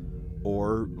both,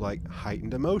 or like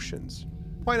heightened emotions.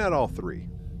 Why not all three?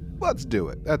 Let's do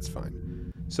it. That's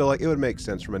fine. So like it would make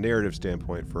sense from a narrative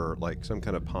standpoint for like some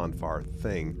kind of Pon farr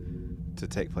thing to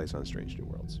take place on Strange New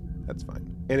Worlds. That's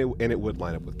fine, and it would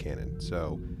line up with canon.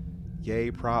 So, yay,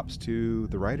 props to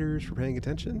the writers for paying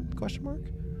attention? Question mark.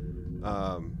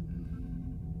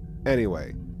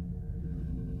 Anyway,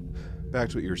 back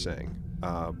to what you were saying.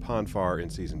 Pon farr in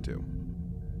season 2.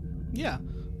 Yeah.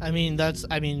 I mean,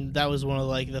 that was one of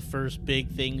like the first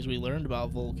big things we learned about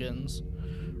Vulcans,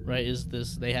 right? Is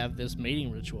this, they have this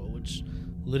mating ritual, which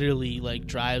literally like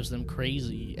drives them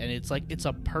crazy. And it's like, it's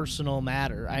a personal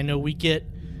matter. I know we get,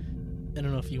 I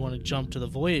don't know if you want to jump to the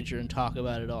Voyager and talk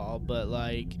about it all, but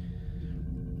like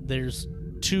there's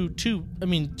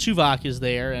Tuvok is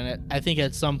there, and I think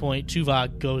at some point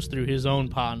Tuvok goes through his own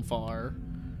Pon farr.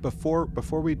 Before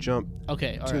we jump to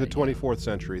the 24th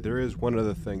century, there is one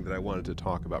other thing that I wanted to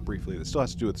talk about briefly that still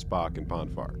has to do with Spock and Pon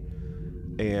farr,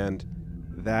 and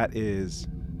that is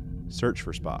Search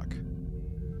for Spock.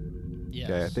 Yes.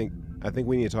 Okay, I think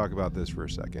we need to talk about this for a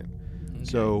second. Okay.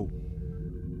 So,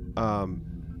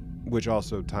 which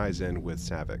also ties in with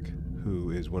Saavik, who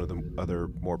is one of the other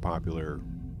more popular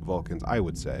Vulcans, I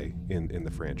would say, in the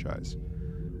franchise.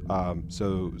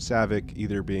 So Saavik,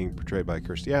 either being portrayed by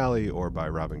Kirstie Alley or by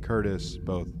Robin Curtis,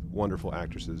 both wonderful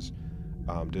actresses,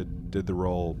 did the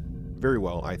role very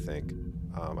well, I think.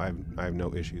 I have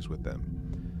no issues with them.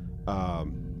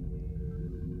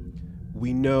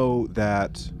 We know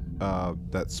that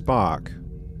that Spock,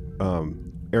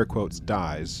 air quotes,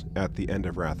 dies at the end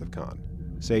of Wrath of Khan.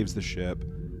 Saves the ship,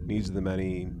 needs of the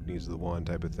many, needs of the one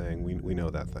type of thing. We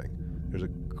know that thing. There's a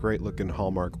great looking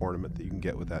Hallmark ornament that you can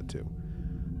get with that too.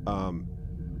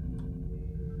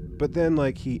 But then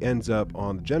like he ends up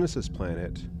on the Genesis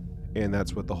planet, and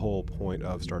that's what the whole point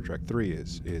of Star Trek 3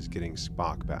 is getting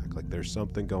Spock back. Like there's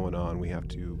something going on. We have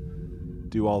to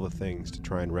do all the things to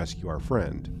try and rescue our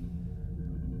friend.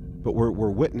 But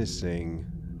we're witnessing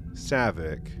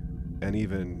Saavik and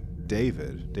even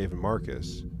David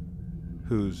Marcus,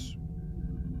 who's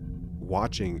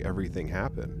watching everything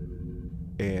happen.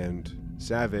 And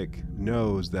Saavik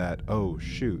knows that, oh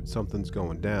shoot, something's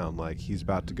going down. Like he's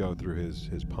about to go through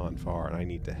his Pon farr, and I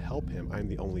need to help him. I'm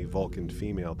the only Vulcan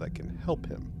female that can help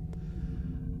him.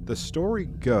 The story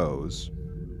goes,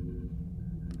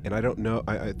 and I don't know,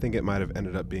 I think it might have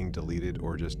ended up being deleted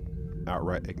or just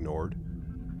outright ignored.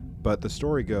 But the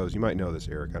story goes, you might know this,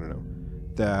 Eric, I don't know,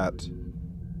 that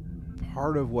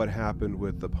part of what happened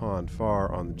with the Pon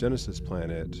farr on the Genesis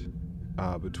planet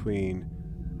between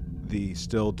the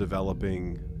still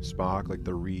developing Spock, like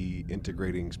the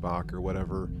reintegrating Spock or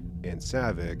whatever, and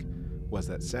Saavik, was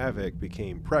that Saavik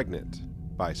became pregnant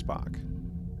by Spock.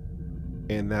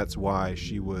 And that's why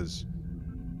she was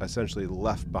essentially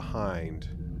left behind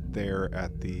there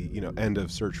at the end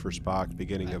of Search for Spock,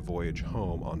 beginning of Voyage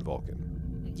Home on Vulcan.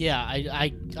 Yeah,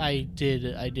 I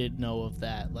did know of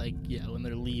that. Like, yeah, when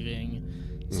they're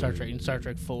leaving Star Trek in Star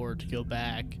Trek 4 to go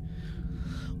back,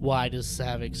 why does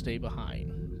Saavik stay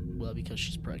behind? Well, because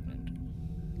she's pregnant.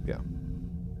 Yeah.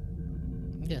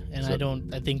 Yeah, and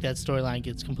I think that storyline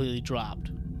gets completely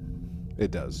dropped.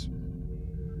 It does.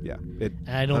 Yeah. And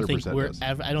I don't think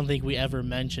I don't think we ever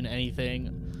mention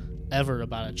anything ever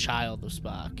about a child of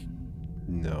Spock.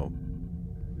 No.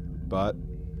 But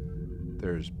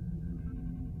there's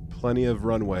plenty of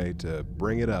runway to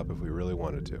bring it up if we really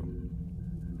wanted to.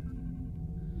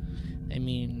 I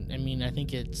mean, I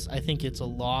think it's a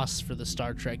loss for the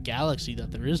Star Trek galaxy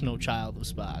that there is no child of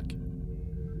Spock.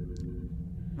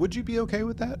 Would you be okay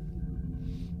with that?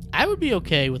 I would be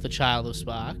okay with a child of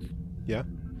Spock. Yeah?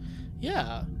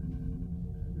 Yeah.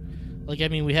 Like, I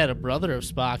mean, we had a brother of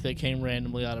Spock that came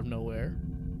randomly out of nowhere.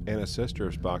 And a sister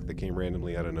of Spock that came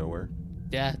randomly out of nowhere.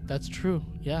 Yeah, that's true.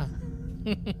 Yeah.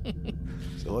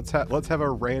 So let's have a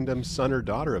random son or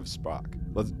daughter of Spock.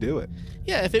 Let's do it.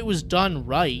 Yeah, if it was done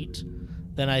right,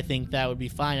 then I think that would be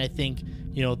fine. I think,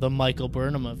 the Michael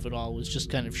Burnham of it all was just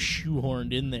kind of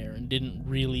shoehorned in there and didn't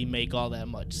really make all that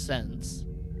much sense.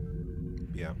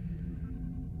 Yeah.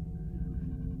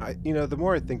 The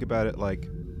more I think about it, like,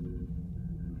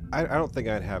 I don't think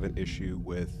I'd have an issue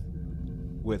with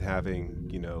having,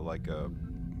 like I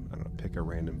don't know, pick a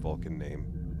random Vulcan name,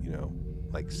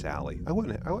 like Sally. I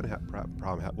wouldn't have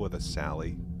problem with a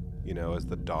Sally, as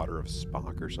the daughter of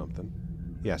Spock or something.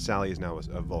 Yeah, Sally is now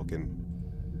a Vulcan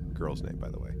girl's name, by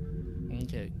the way.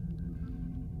 Okay.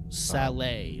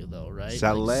 Saleh, though, right?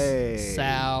 Saleh. Like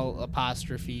Sal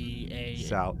apostrophe A.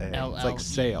 Sal A. L It's like L E,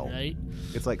 sail. right?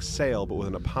 It's like sail, but with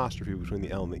an apostrophe between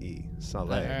the L and the E.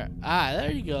 Saleh.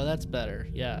 There you go. That's better.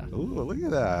 Yeah. Ooh, look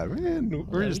at that, man.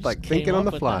 We're we just just like came thinking on up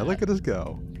the with fly. that. Look at us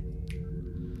go.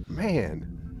 Man.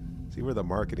 See, we're the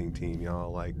marketing team,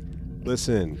 y'all. Like,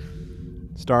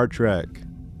 listen, Star Trek,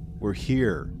 we're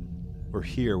here. We're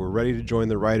here. We're ready to join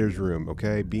the writer's room,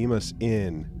 okay? Beam us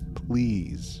in,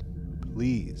 please.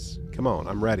 Please. Come on,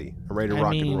 I'm ready. I'm ready to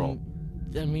rock and roll.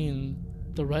 I mean,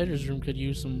 the writer's room could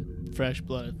use some fresh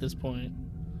blood at this point.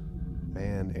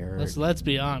 Man, Eric. Let's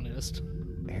be honest.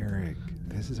 Eric,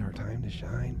 this is our time to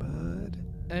shine, bud.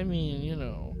 I mean,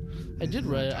 I did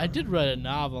write a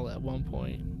novel at one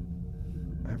point.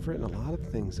 I've written a lot of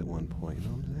things at one point, you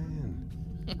know what I'm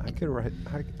saying? I could write.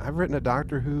 I've written a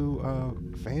Doctor Who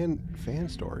fan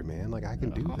story, man. Like, I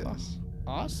can do this.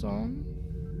 Awesome.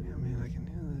 Yeah, man, I can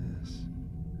do this.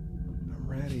 I'm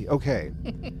ready. Okay.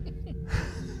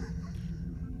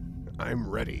 I'm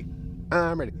ready.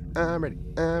 I'm ready. I'm ready.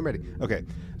 I'm ready. Okay.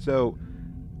 So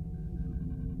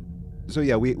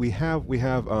yeah, we have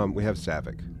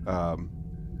Saavik,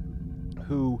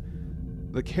 who,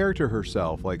 the character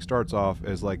herself, like, starts off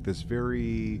as like this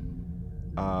very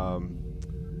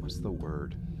what's the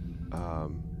word?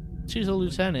 She's a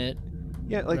lieutenant.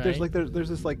 Yeah, like, right? there's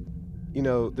this, like,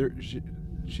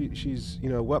 she's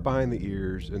wet behind the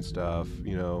ears and stuff,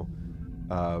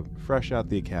 fresh out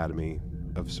the academy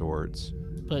of sorts.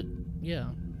 But yeah,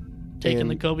 taking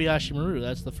the Kobayashi Maru,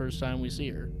 that's the first time we see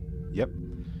her. Yep.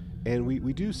 And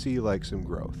we do see, like, some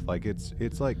growth. Like,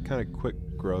 it's like kind of quick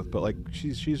growth, but like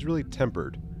she's really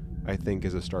tempered, I think,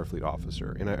 as a Starfleet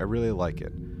officer, and I really like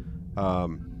it.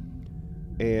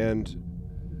 And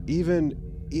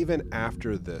even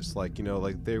after this, like,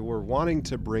 like, they were wanting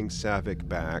to bring Saavik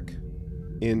back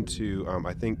into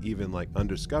I think even like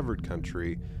undiscovered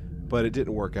country, but it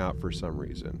didn't work out for some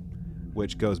reason,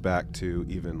 which goes back to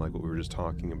even like what we were just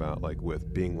talking about, like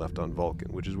with being left on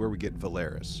Vulcan, which is where we get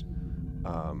Valeris,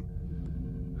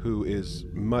 who is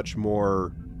much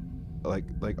more like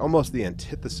almost the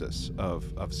antithesis of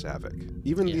Saavik,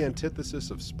 even the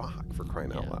antithesis of Spock, for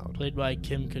crying out loud. Played by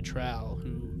Kim Cattrall,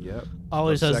 who Yep.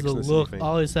 always Of has the Sex and the look. City fame.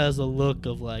 Always has the look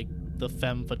of like the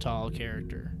femme fatale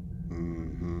character.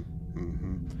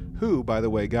 Who, by the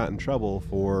way, got in trouble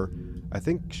for, I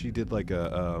think she did like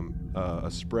a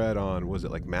spread on, was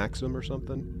it like Maxim or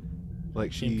something?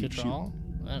 Like Kim Cattrall.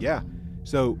 Yeah.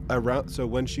 So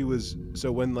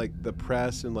when like the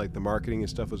press and like the marketing and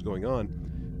stuff was going on,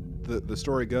 the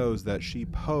story goes that she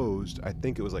posed, I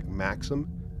think it was like Maxim,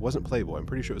 it wasn't Playboy, I'm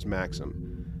pretty sure it was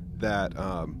Maxim, that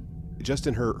just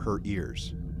in her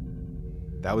ears.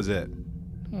 That was it.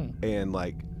 And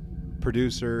like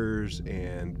producers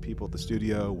and people at the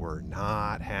studio were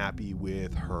not happy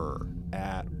with her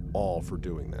at all for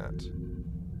doing that.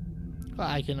 Well,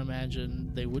 I can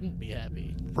imagine they wouldn't be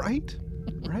happy. Right?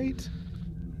 Right?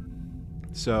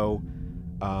 So,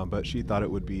 but she thought it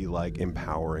would be like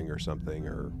empowering or something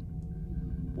or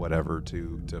whatever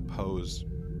to pose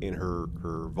in her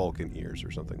Vulcan ears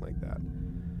or something like that.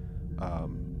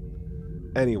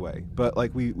 Anyway, but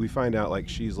like we find out like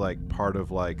she's like part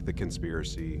of like the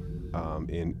conspiracy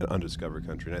in an undiscovered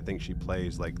country, and I think she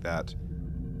plays like that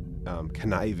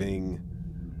conniving,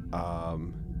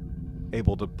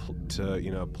 able to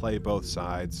play both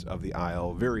sides of the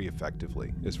aisle very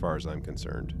effectively, as far as I'm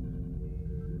concerned.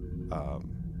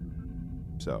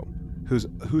 So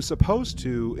who's supposed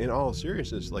to, in all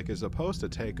seriousness, like, is supposed to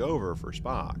take over for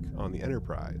Spock on the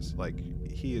Enterprise. Like,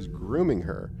 he is grooming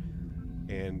her,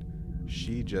 and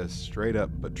she just straight up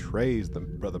betrays the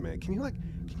brother man. Can you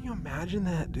imagine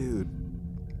that, dude?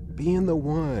 Being the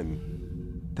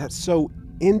one that so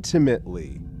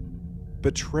intimately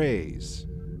betrays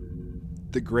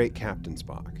the great Captain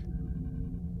Spock.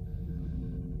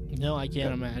 No, I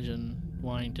can't imagine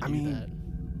wanting to do that.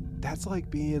 That's like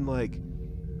being like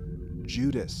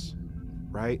Judas,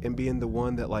 right? And being the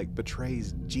one that like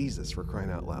betrays Jesus, for crying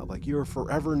out loud. Like, you're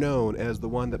forever known as the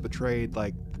one that betrayed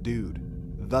like the dude.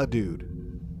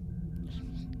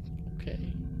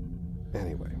 Okay.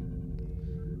 Anyway.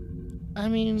 I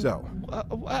mean, So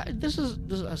this is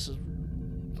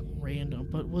random,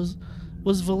 but was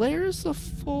Valeris a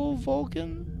full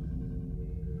Vulcan?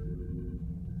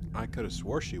 I could have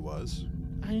swore she was.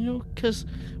 I know, because,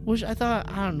 which I thought,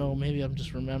 I don't know, maybe I'm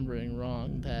just remembering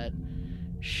wrong, that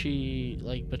she,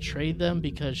 like, betrayed them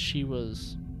because she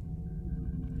was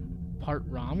part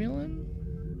Romulan?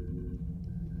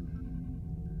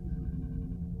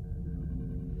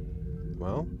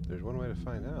 Well, there's one way to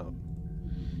find out.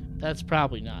 That's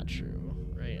probably not true,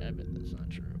 right? I bet that's not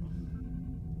true.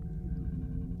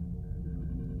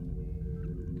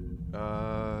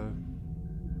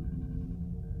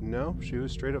 No, she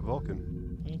was straight up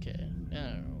Vulcan. Okay.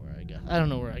 I don't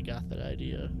know where I got that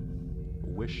idea.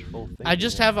 Wishful thinking. I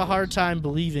just have a hard time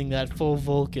believing that full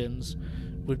Vulcans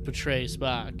would betray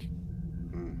Spock.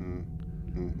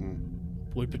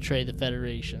 Would betray the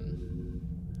Federation.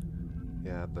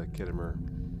 Yeah, at the Kittimer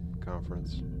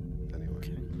conference. Anyway.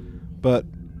 Okay. But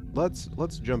let's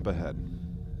jump ahead.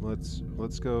 Let's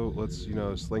go. Let's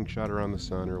slingshot around the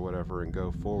sun or whatever, and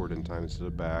go forward in time instead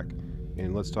of back,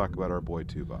 and let's talk about our boy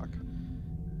Tuvok.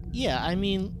 Yeah, I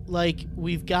mean, like,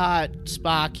 we've got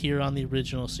Spock here on the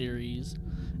original series,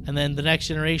 and then the Next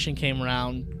Generation came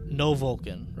around, no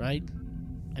Vulcan, right?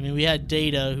 I mean, we had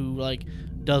Data, who, like,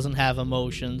 doesn't have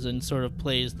emotions and sort of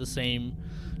plays the same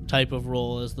type of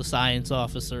role as the science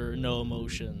officer, no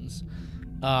emotions.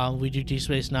 We do Deep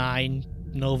Space Nine,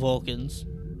 no Vulcans.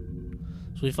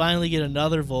 So we finally get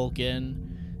another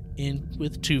Vulcan in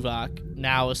with Tuvok,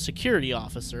 now a security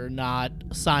officer, not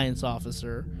a science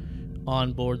officer,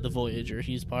 on board the Voyager.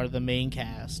 He's part of the main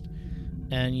cast.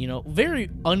 And, very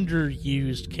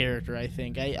underused character, I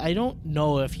think. I don't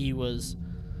know if he was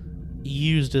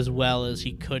used as well as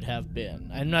he could have been.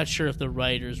 I'm not sure if the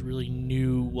writers really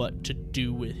knew what to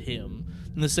do with him.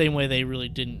 In the same way they really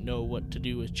didn't know what to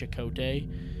do with Chakotay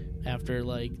after,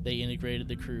 like, they integrated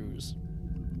the crews.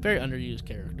 Very underused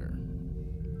character.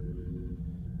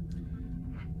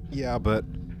 Yeah, but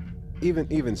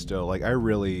even still, like, I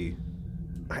mean,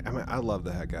 I love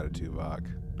the heck out of Tuvok.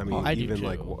 I mean, I do even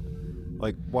too.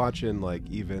 like watching, like,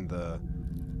 even the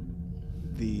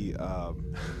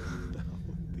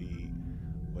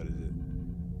what is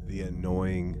it? The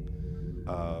annoying,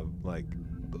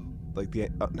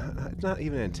 it's not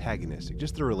even antagonistic,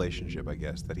 just the relationship, I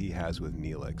guess, that he has with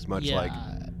Neelix, much like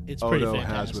it's pretty Odo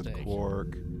fantastic. has with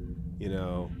Quark.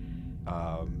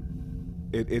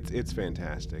 It's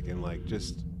fantastic, and, like,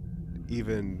 just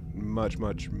even much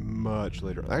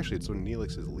later. Actually, it's when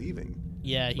Neelix is leaving.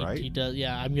 Yeah, right? he does.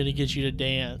 Yeah, I'm gonna get you to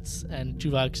dance, and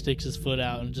Tuvok sticks his foot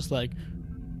out and just, like,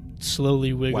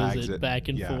 slowly wiggles Wags it back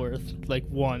and yeah. forth, like,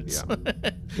 once. Yeah.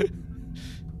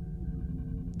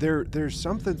 There's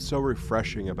something so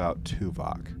refreshing about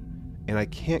Tuvok, and I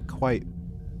can't quite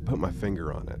put my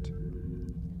finger on it.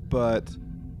 But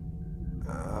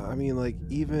I mean, like,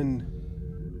 even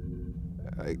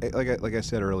like I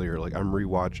said earlier, like, I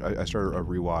started a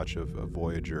rewatch of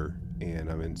Voyager, and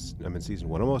I'm in season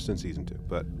 1, almost in season 2.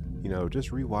 But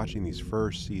just rewatching these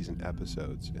first season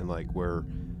episodes, and, like, where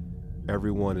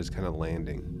everyone is kind of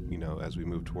landing, as we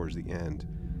move towards the end,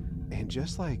 and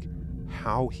just, like,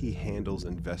 how he handles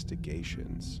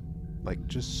investigations, like,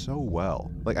 just so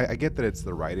well. Like, I get that it's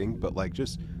the writing, but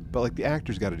the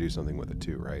actors got to do something with it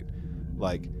too, right?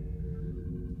 Like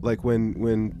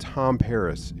when Tom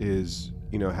Paris is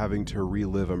having to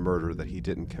relive a murder that he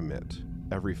didn't commit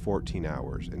every 14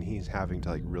 hours, and he's having to,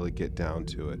 like, really get down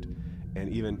to it, and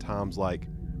even Tom's like,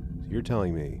 so you're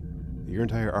telling me that your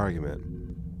entire argument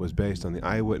was based on the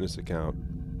eyewitness account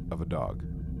of a dog?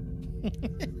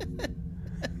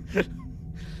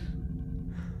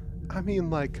 I mean,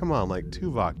 like, come on, like,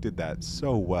 Tuvok did that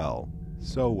so well.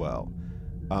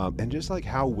 And just, like,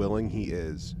 how willing he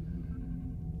is.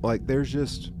 Like, there's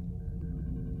just,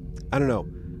 I don't know,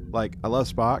 like, I love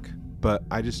Spock, but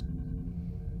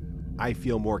I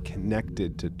feel more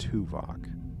connected to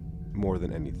Tuvok more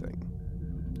than anything.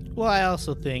 Well, I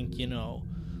also think,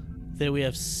 that we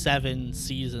have 7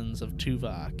 seasons of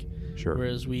Tuvok. Sure.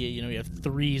 Whereas we have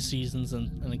 3 seasons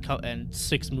and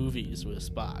 6 movies with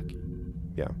Spock.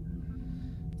 Yeah.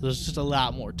 There's just a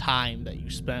lot more time that you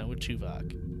spent with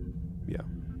Tuvok. Yeah.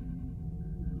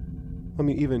 I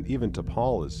mean, even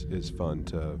T'Pol is fun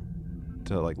to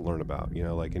like learn about,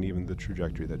 like, and even the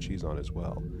trajectory that she's on as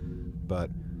well.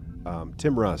 But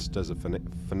Tim Russ does a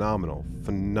phenomenal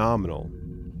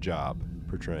job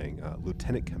portraying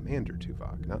Lieutenant Commander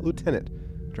Tuvok, not Lieutenant.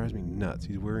 It drives me nuts.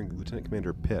 He's wearing Lieutenant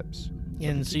Commander pips.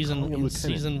 In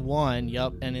season 1,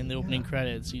 yep, and in the opening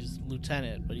credits, he's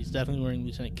lieutenant, but he's definitely wearing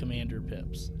Lieutenant Commander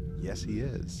pips. Yes, he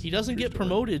is. He doesn't get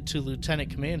promoted to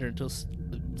Lieutenant Commander until,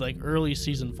 like, early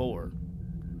season 4.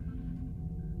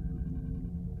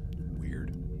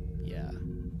 Weird. Yeah.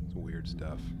 It's weird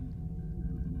stuff.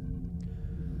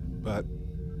 But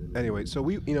anyway, so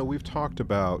we've talked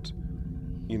about,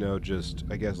 just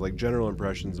I guess like general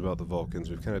impressions about the Vulcans.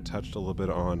 We've kind of touched a little bit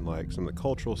on like some of the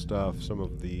cultural stuff, some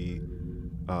of the,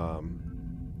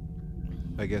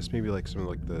 I guess maybe like some of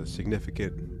like the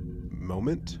significant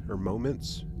moments.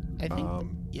 I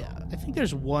think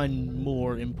there's one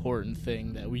more important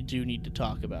thing that we do need to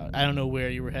talk about. I don't know where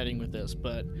you were heading with this,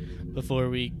 but before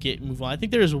we move on, I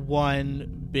think there's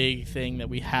one big thing that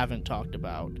we haven't talked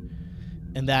about,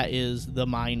 and that is the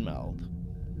mind meld.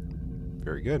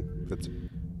 Very good.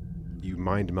 You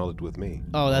mind melded with me.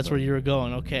 Oh, that's where you were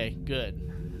going. Okay, good.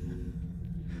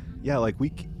 Yeah,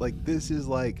 this is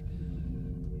like,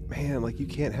 man, like you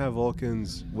can't have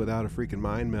Vulcans without a freaking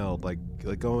mind meld. Like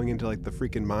going into like the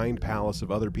freaking mind palace of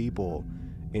other people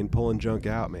and pulling junk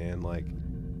out, man. Like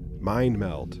mind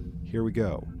meld. Here we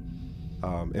go.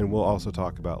 And we'll also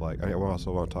talk about I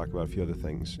also want to talk about a few other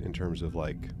things in terms of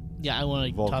like. Yeah, I want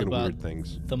to Vulcan talk about weird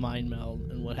things. The mind meld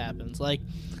and what happens.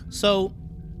 So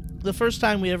the first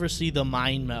time we ever see the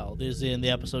mind meld is in the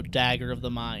episode Dagger of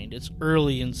the Mind. It's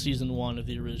early in season 1 of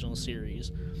the original series.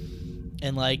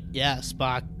 And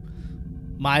Spock,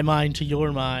 my mind to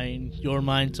your mind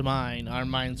to mine, our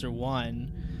minds are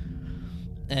one.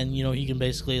 And, he can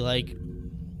basically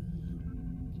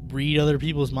read other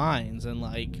people's minds and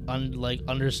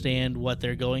understand what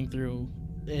they're going through.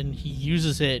 And he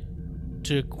uses it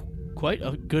to quite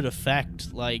a good effect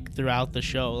throughout the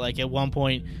show. At one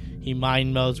point he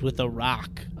mind melds with a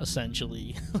rock,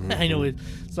 essentially. Mm-hmm. I know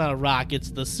it's not a rock, it's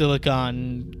the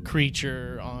silicon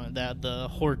creature on that, the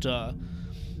Horta.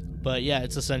 But yeah,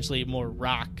 it's essentially more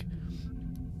rock.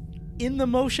 In the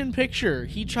motion picture,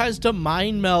 he tries to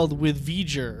mind meld with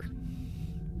V'ger.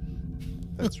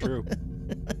 That's true.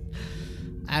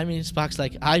 I mean, Spock's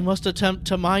like, I must attempt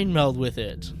to mind meld with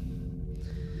it.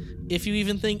 If you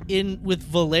even think with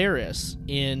Valeris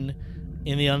in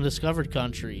the Undiscovered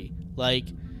Country,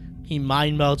 he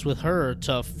mind melds with her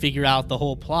to figure out the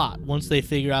whole plot. Once they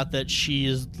figure out that she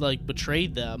is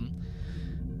betrayed them,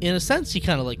 in a sense, he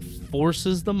kind of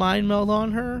forces the mind meld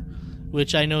on her,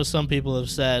 which I know some people have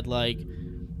said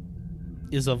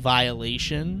is a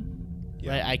violation.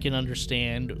 Yeah. Right? I can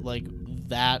understand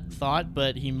that thought,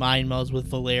 but he mind melds with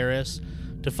Valeris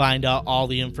to find out all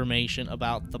the information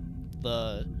about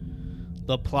the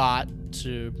plot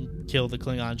to kill the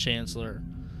Klingon Chancellor.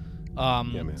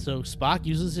 So Spock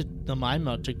uses the mind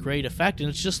meld to great effect, and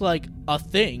it's just a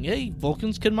thing. Hey,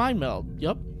 Vulcans can mind meld.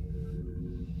 Yep.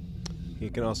 He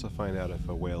can also find out if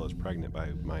a whale is pregnant by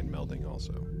mind melding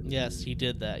also. Yes, he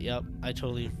did that. Yep. I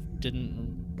totally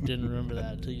didn't remember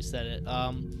that until you said it.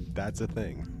 That's a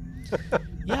thing.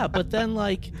 Yeah, but then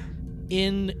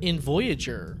in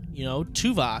Voyager,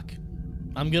 Tuvok,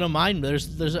 I'm gonna mind.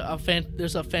 There's a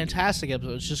fantastic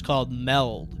episode. It's just called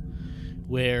Meld,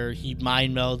 where he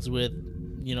mind melds with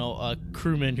a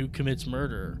crewman who commits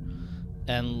murder,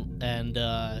 and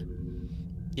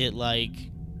it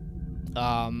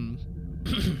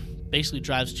basically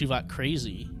drives Tuvok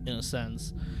crazy in a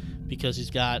sense, because he's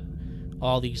got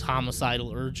all these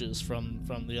homicidal urges from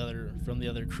the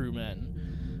other crewmen.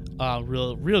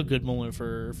 Real good moment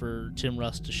for Tim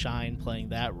Russ to shine playing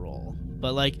that role.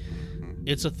 But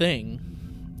it's a thing.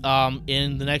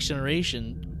 In The Next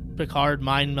Generation, Picard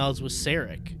mind melds with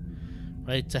Sarek,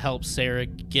 right, to help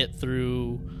Sarek get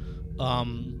through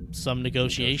some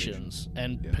negotiations.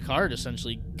 And yeah. Picard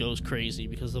essentially goes crazy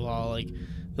because of all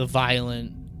the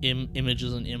violent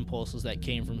images and impulses that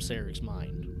came from Sarek's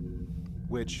mind,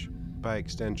 which by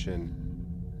extension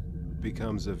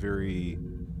becomes a very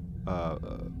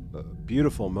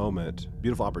beautiful moment,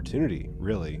 beautiful opportunity,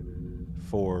 really,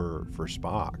 for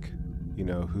Spock,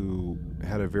 who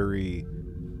had a very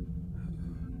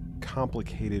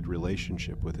complicated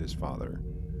relationship with his father,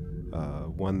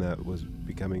 one that was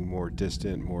becoming more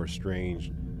distant, more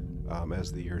strange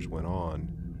as the years went on,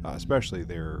 especially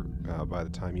there by the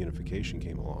time unification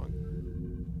came along.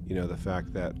 The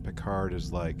fact that Picard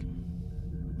is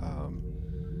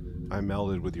I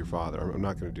melded with your father. I'm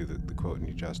not going to do the quote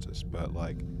any justice, but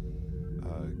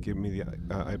give me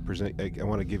I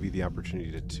want to give you the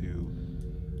opportunity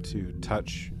to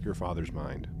touch your father's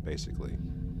mind, basically,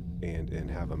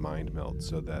 and have a mind meld,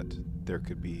 so that there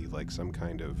could be some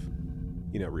kind of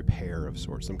repair of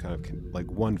sorts, some kind of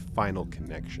one final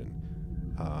connection,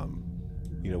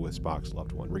 with Spock's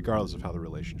loved one, regardless of how the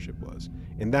relationship was.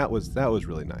 And that was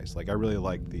really nice. I really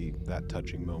liked that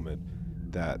touching moment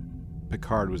that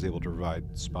Picard was able to provide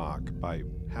Spock by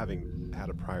having had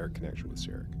a prior connection with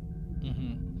Sarek.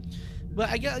 Mm-hmm. But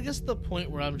I guess the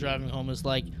point where I'm driving home is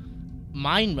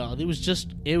mind meld. It was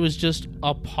just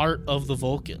a part of the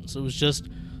Vulcans. It was just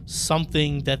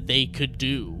something that they could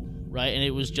do, right? And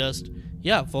it was just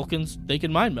yeah, Vulcans, they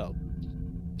can mind meld.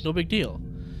 No big deal.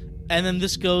 And then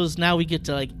this goes, now we get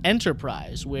to like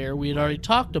Enterprise, where we had already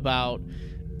talked about,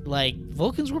 like,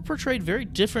 Vulcans were portrayed very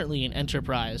differently in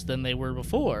Enterprise than they were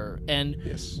before. And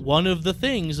Yes. one of the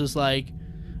things is like,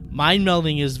 mind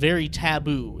melding is very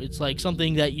taboo. It's like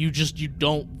something that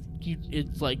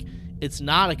it's like, it's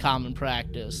not a common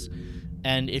practice.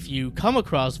 And if you come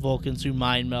across Vulcans who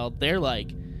mind meld, they're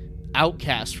like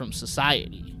outcasts from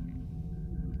society.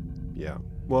 Yeah.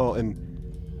 Well, and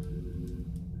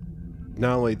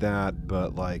not only that,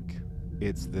 but like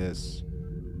it's this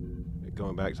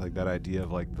going back to like that idea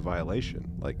of like the violation.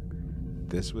 Like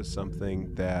this was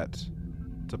something that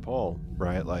T'Pol,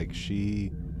 right? Like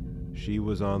she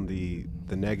was on the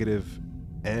negative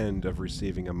end of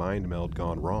receiving a mind meld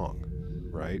gone wrong,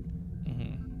 right?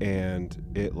 Mm-hmm. And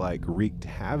it like wreaked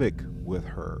havoc with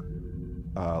her.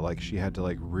 Like she had to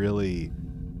like really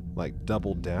like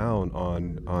double down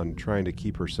on trying to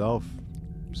keep herself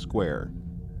square.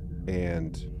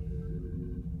 And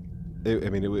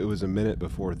it was a minute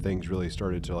before things really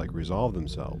started to like resolve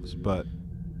themselves. But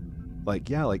like,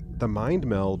 yeah, like the mind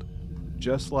meld,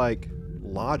 just like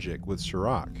logic with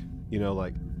Serac, you know,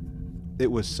 like it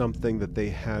was something that they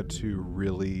had to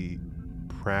really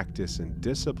practice and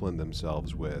discipline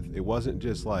themselves with. It wasn't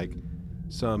just like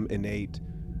some innate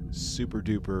super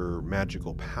duper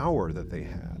magical power that they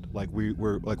had. Like we're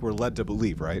led to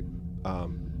believe, right?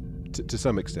 To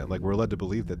some extent, like we're led to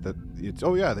believe that it's,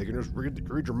 oh yeah, they can just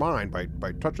read your mind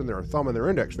by touching their thumb and their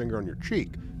index finger on your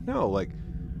cheek. No, like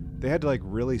they had to like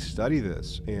really study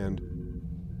this and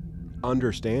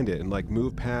understand it and like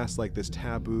move past like this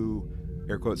taboo,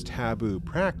 air quotes, taboo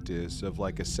practice of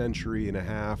like a century and a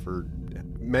half or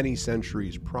many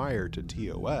centuries prior to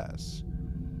TOS,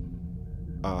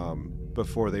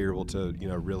 before they were able to, you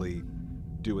know, really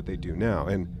do what they do now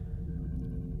and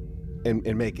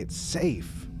make it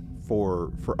safe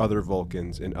for other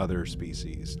Vulcans and other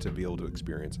species to be able to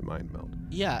experience a mind meld.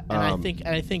 Yeah, and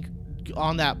I think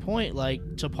on that point, like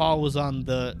T'Pol was on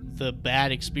the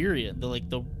bad experience,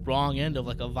 the wrong end of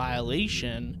like a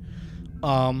violation,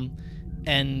 and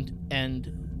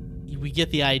we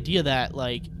get the idea that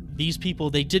like these people,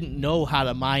 they didn't know how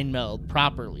to mind meld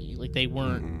properly, like they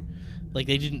weren't, like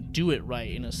they didn't do it right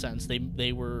in a sense.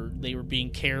 They were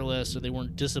being careless or they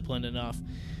weren't disciplined enough.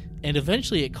 And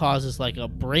eventually it causes like a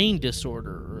brain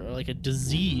disorder or like a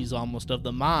disease almost of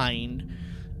the mind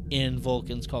in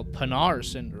Vulcans called Panar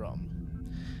syndrome.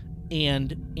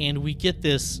 And we get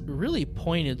this really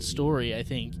pointed story, I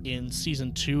think, in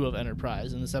season 2 of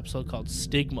Enterprise in this episode called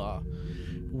Stigma,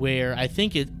 where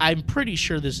I'm pretty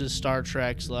sure this is Star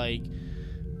Trek's like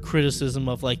criticism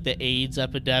of like the AIDS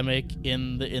epidemic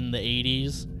in the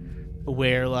 80s,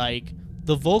 where like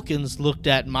the Vulcans looked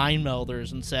at mind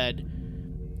melders and said,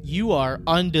 you are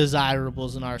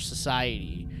undesirables in our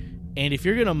society, and if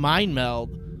you're gonna mind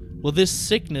meld, well, this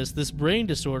sickness, this brain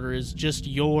disorder is just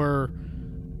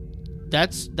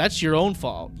that's your own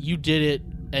fault. You did it,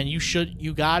 and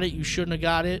you got it, you shouldn't have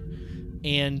got it,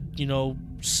 and you know,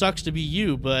 sucks to be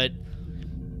you, but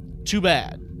too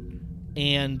bad.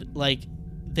 And like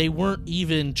they weren't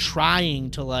even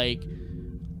trying to like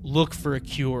look for a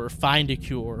cure, find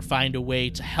a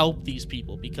way to help these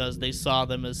people because they saw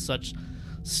them as such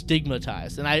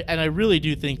stigmatized. And I really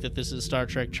do think that this is Star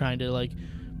Trek trying to like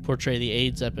portray the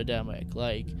AIDS epidemic.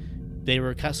 Like they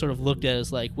were sort of looked at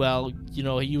as like, well, you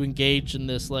know, you engaged in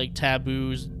this like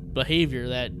taboo behavior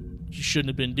that you shouldn't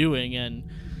have been doing, and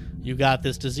you got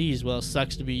this disease. Well, it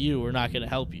sucks to be you. We're not going to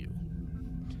help you.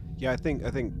 Yeah, I think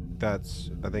it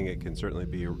can certainly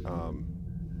be.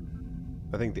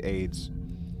 I think the AIDS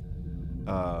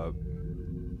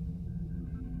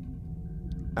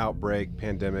outbreak,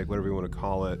 pandemic, whatever you want to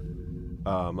call it,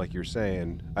 like you're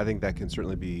saying, I think that can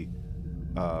certainly be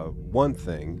one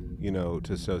thing, you know,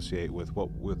 to associate with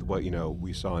what you know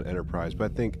we saw in Enterprise.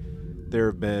 But I think there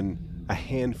have been a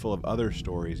handful of other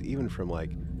stories, even from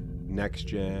like Next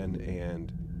Gen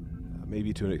and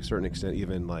maybe to a certain extent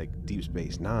even like Deep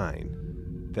Space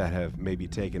Nine, that have maybe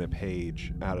taken a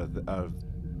page out of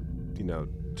you know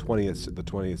the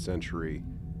 20th century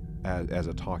as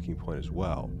a talking point as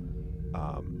well.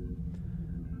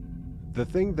 The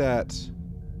thing that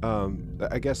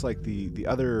I guess like the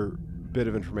other bit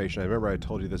of information, I remember I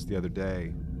told you this the other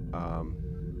day,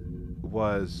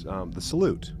 was the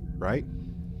salute, right?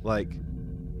 Like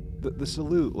the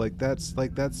salute, like that's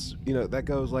you know, that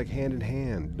goes like hand in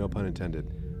hand, no pun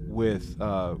intended, with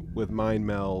mind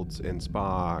melds and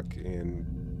Spock and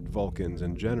Vulcans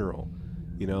in general.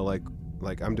 You know, like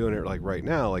I'm doing it like right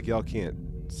now, like y'all can't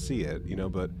see it, you know,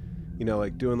 but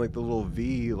like doing like the little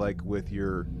V, like with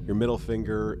your middle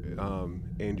finger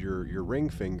and your ring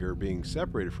finger being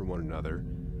separated from one another.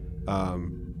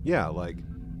 Yeah, like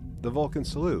the Vulcan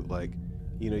salute, like,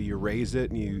 you raise it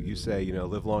and you say,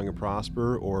 live long and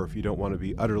prosper, or if you don't want to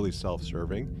be utterly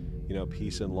self-serving,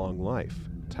 peace and long life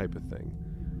type of thing.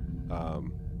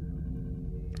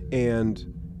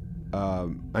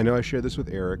 I know I shared this with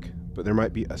Eric, but there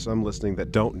might be some listening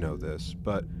that don't know this,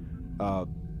 but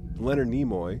Leonard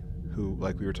Nimoy, who,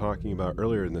 like we were talking about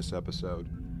earlier in this episode,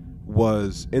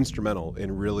 was instrumental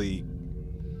in really,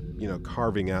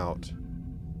 carving out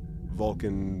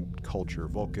Vulcan culture,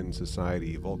 Vulcan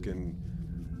society, Vulcan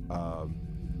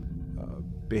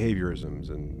behaviorisms,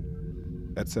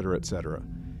 and et cetera, et cetera.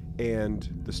 And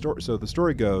the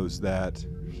story goes that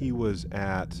he was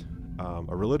at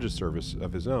a religious service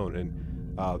of his own, and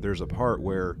there's a part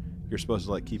where you're supposed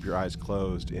to like keep your eyes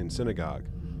closed in synagogue.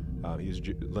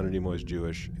 Leonard Nimoy is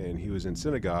Jewish, and he was in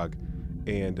synagogue,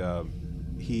 and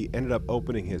he ended up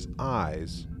opening his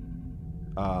eyes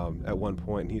at one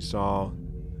point, and he saw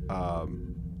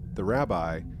the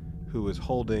rabbi, who was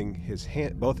holding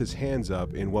both his hands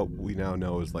up in what we now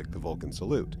know as like the Vulcan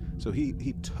salute. So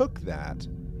he took that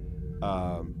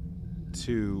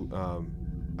to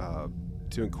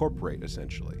incorporate,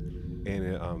 essentially,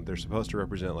 and they're supposed to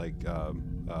represent like a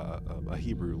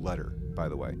Hebrew letter, by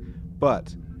the way.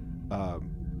 But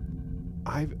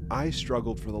I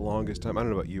struggled for the longest time. I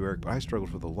don't know about you, Eric, but I struggled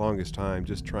for the longest time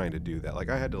just trying to do that. Like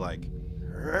I had to like.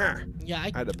 Yeah,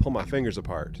 I had to pull my fingers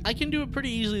apart. I can do it pretty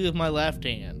easily with my left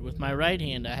hand. With my right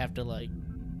hand, I have to like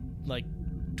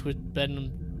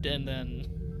bend and then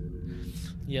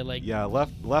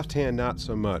left hand not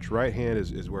so much. Right hand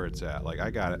is where it's at. Like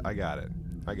I got it.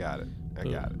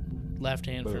 Left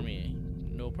hand Boom. For me,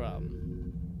 no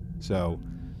problem. So,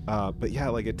 but yeah,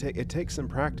 like it takes some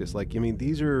practice. Like, I mean,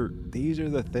 these are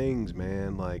the things,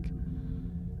 man. Like,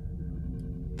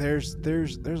 there's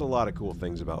a lot of cool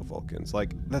things about Vulcans.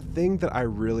 Like, the thing that I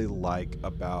really like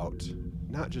about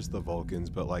not just the Vulcans,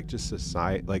 but like just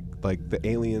society, like the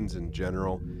aliens in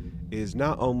general, is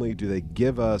not only do they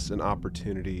give us an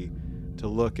opportunity to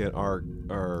look at our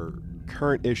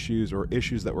current issues or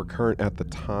issues that were current at the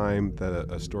time that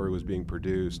a story was being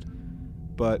produced,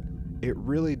 but it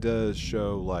really does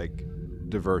show like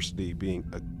diversity being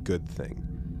a good thing.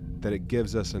 That it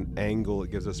gives us an angle,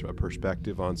 it gives us a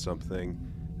perspective on something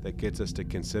that gets us to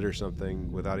consider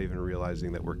something without even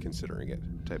realizing that we're considering it,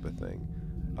 type of thing.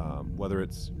 Whether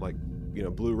it's like,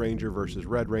 Blue Ranger versus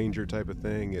Red Ranger type of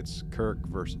thing, it's Kirk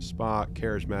versus Spock,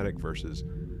 charismatic versus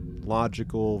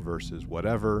logical versus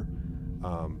whatever.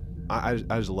 I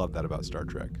just love that about Star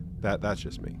Trek. That's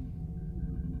just me.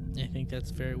 I think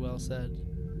that's very well said.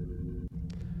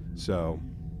 So,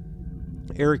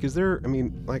 Eric, is there, I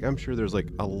mean, like, I'm sure there's like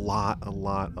a lot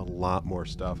more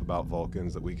stuff about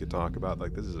Vulcans that we could talk about.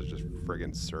 Like, this is just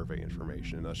friggin' survey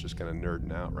information. That's just kind of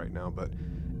nerding out right now. But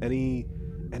any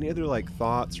other like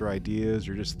thoughts or ideas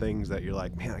or just things that you're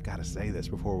like, man, I gotta say this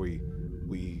before we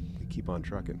keep on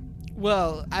trucking?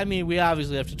 Well, I mean, we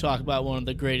obviously have to talk about one of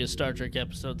the greatest Star Trek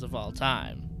episodes of all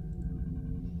time.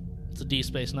 It's a Deep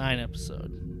Space Nine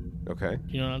episode. Okay. Do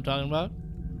you know what I'm talking about?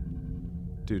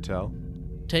 Do tell.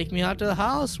 Take Me Out to the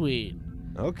Holosuite.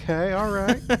 Okay, all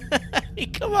right. I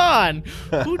mean, come on.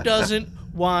 Who doesn't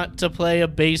want to play a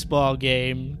baseball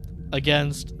game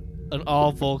against an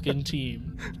all Vulcan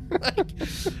team? Like,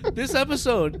 this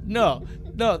episode, no,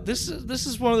 this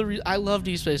is one of the reasons I love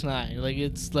Deep Space Nine. Like,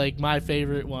 it's like my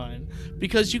favorite one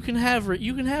because you can have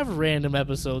random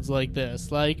episodes like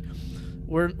this. Like,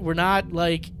 we're not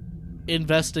like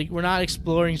we're not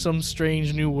exploring some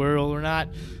strange new world. We're not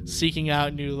seeking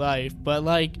out new life. But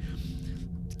like,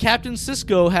 Captain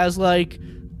Sisko has like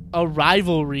a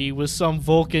rivalry with some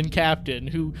Vulcan captain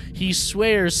who he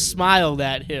swears smiled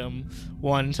at him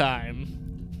one time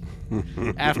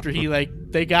after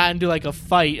they got into like a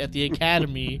fight at the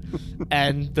academy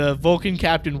and the Vulcan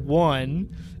captain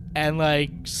won, and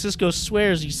like Sisko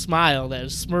swears he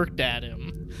smirked at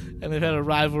him, and they've had a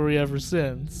rivalry ever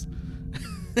since.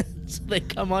 So they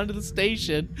come onto the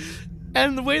station,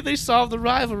 and the way they solve the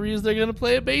rivalry is they're going to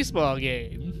play a baseball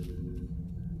game.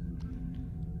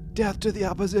 Death to the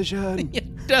opposition. Yeah,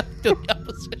 death to the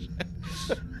opposition.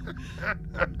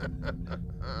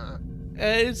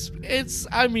 It's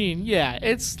I mean, yeah,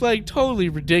 it's like totally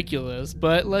ridiculous,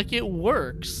 but like it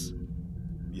works.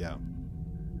 Yeah.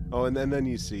 Oh, and then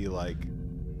you see like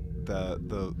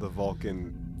the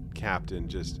Vulcan captain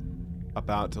just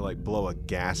about to like blow a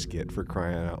gasket, for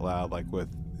crying out loud, like with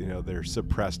their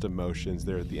suppressed emotions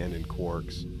there at the end in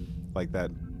Quarks, like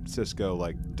that Cisco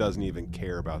like doesn't even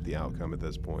care about the outcome at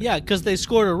this point. Yeah, because they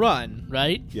scored a run,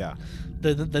 right? Yeah.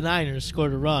 The Niners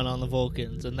scored a run on the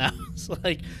Vulcans, and that was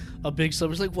like a big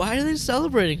celebration. Like, why are they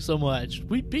celebrating so much?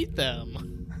 We beat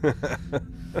them.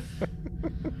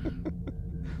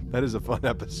 That is a fun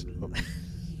episode.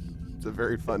 It's a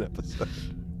very fun episode.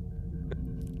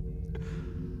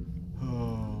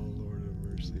 Oh, Lord have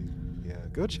mercy. Yeah,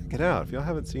 go check it out. If y'all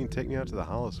haven't seen Take Me Out to the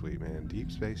Holosuite, man.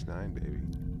 Deep Space Nine, baby.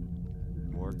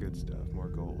 More good stuff, more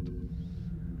gold.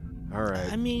 All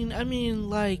right. I mean,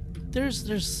 like,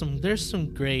 there's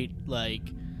some great like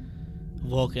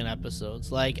Vulcan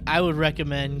episodes. Like, I would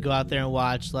recommend go out there and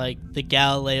watch like the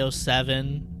Galileo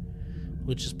 7,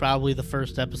 which is probably the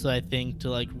first episode I think to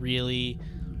like really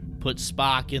put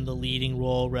Spock in the leading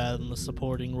role rather than the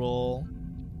supporting role.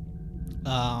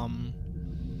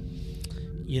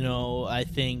 You know, I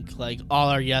think like All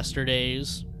Our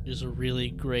Yesterdays is a really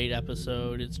great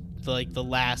episode. It's like the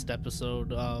last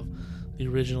episode of the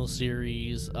original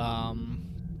series.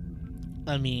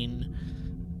 I mean,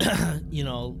 you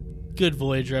know, good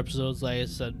Voyager episodes, like I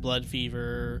said, Blood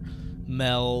Fever,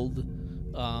 Meld.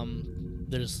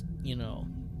 There's, you know,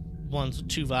 one's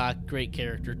Tuvok, great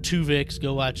character. Tuvix,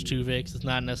 go watch Tuvix. It's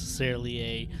not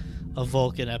necessarily a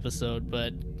Vulcan episode,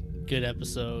 but good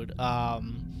episode.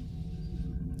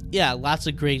 Yeah, lots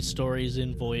of great stories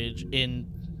in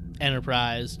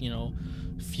Enterprise. You know,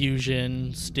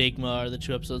 Fusion, Stigma are the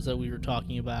 2 episodes that we were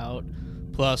talking about,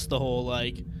 plus the whole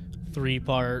like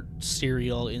 3-part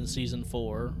serial in season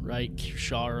 4, right?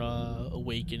 Kir'Shara,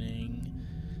 Awakening,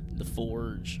 The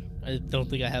Forge. I don't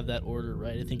think I have that order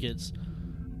right. I think it's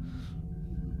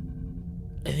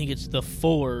The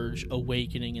Forge,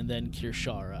 Awakening, and then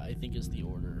Kir'Shara, I think is the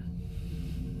order.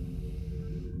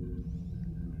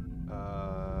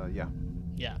 Yeah.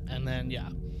 Yeah, and then, yeah.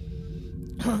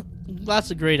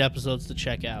 Lots of great episodes to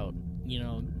check out. You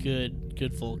know,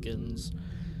 good Vulcans,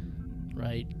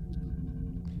 right?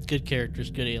 Good characters,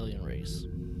 good alien race.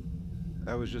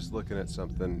 I was just looking at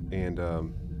something,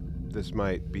 and this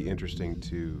might be interesting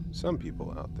to some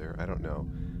people out there. I don't know.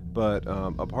 But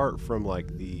apart from,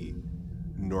 like, the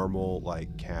normal,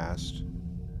 like, cast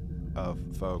of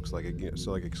folks, like,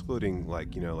 so, like, excluding,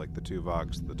 like, you know, like the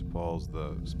Tuvoks, the T'Pols,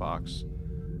 the Spocks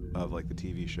of, like, the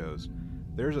TV shows,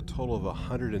 there's a total of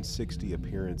 160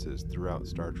 appearances throughout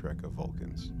Star Trek of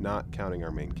Vulcans, not counting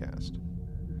our main cast.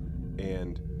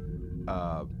 And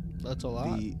that's a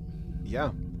lot.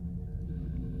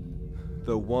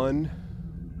 The one,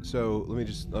 so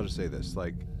I'll just say this,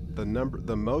 like the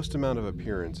most amount of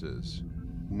appearances,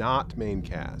 not main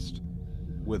cast,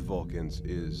 with Vulcans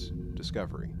is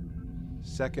Discovery.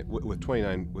 Second with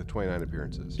 29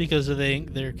 appearances. Because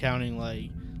they're counting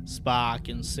like Spock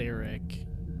and Sarek.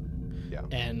 Yeah.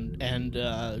 And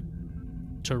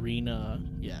Tarina,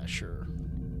 yeah, sure.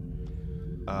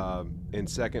 In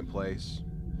second place,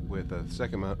 with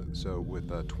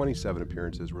 27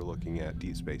 appearances, we're looking at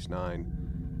Deep Space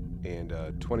Nine, and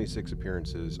 26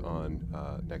 appearances on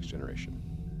Next Generation.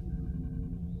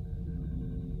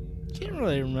 Can't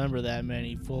really remember that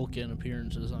many Vulcan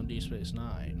appearances on Deep Space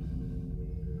Nine.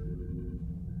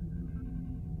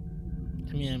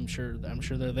 I mean, I'm sure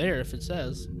they're there if it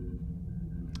says.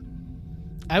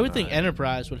 I would think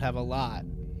Enterprise would have a lot,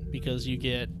 because you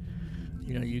get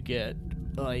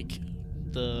like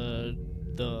the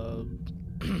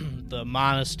the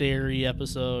monastery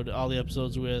episode, all the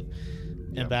episodes with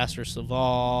Ambassador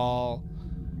Saval,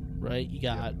 right? You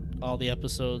got all the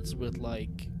episodes with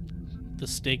like the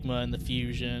Stigma and the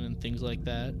Fusion and things like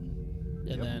that,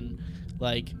 and then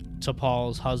like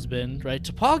T'Pol's husband, right?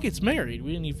 T'Pol gets married.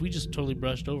 We just totally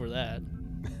brushed over that.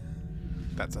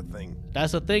 That's a thing.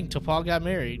 That's a thing. T'Pol got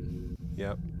married.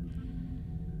 Yep.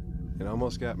 And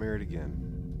almost got married again.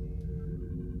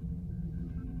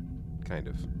 Kind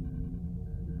of.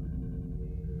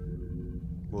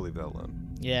 We'll leave that alone.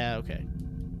 Yeah, okay.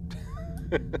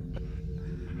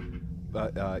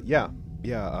 But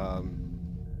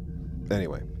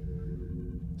anyway.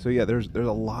 So yeah, there's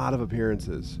a lot of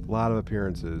appearances.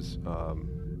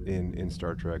 In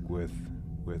Star Trek with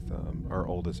our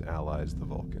oldest allies, the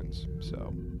Vulcans.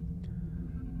 So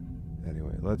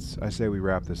anyway, I say we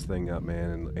wrap this thing up,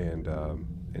 man,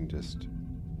 and just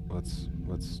let's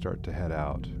start to head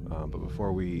out. But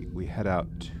before we head out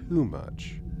too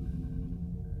much,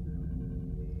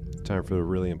 it's time for the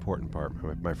really important part,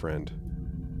 my friend.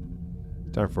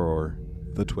 Time for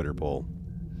the Twitter poll.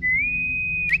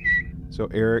 So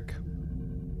Eric,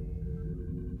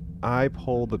 I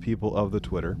polled the people of the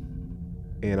Twitter,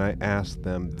 and I asked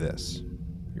them this.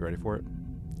 You ready for it?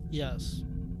 Yes.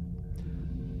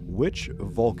 Which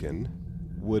Vulcan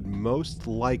would most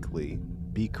likely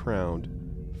be crowned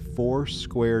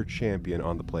four-square champion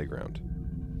on the playground.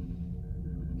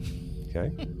 Okay?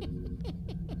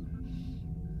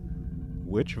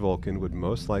 Which Vulcan would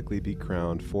most likely be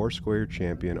crowned four-square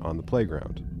champion on the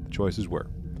playground? The choices were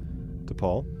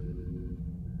T'Pol,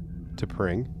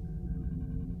 T'Pring,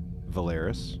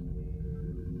 Valeris,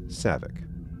 Saavik.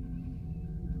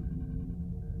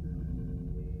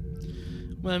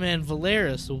 My man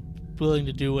Valeris is willing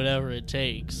to do whatever it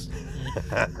takes.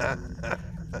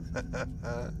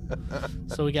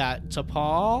 So we got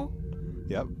T'Pol,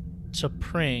 Yep.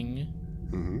 T'Pring,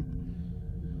 Mm-hmm.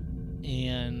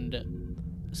 and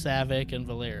Saavik and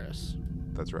Valeris.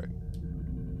 That's right.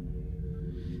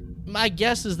 My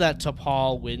guess is that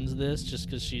T'Pol wins this just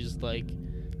because she's like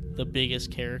the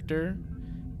biggest character.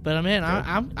 But man, Okay.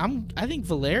 I think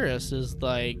Valeris is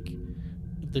like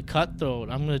the cutthroat.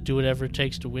 I'm gonna do whatever it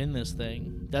takes to win this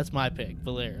thing. That's my pick,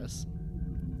 Valeris.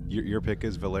 Your pick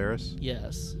is Valeris?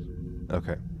 Yes.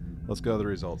 Okay. Let's go to the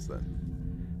results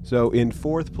then. So in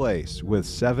fourth place with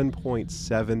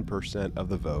 7.7% of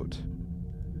the vote,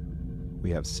 we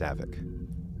have Saavik.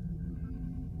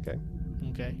 Okay.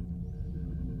 Okay.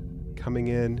 Coming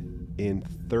in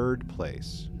third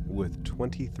place with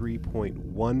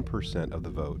 23.1% of the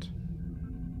vote,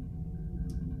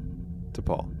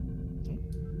 T'Pol.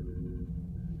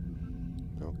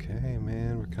 Okay,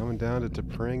 man, we're coming down to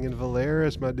T'Pring and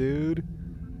Valeris, my dude.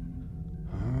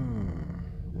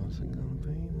 What's it gonna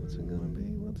be? What's it gonna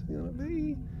be? What's it gonna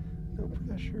be? No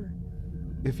pressure.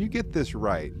 If you get this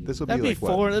right, this will be That'd be like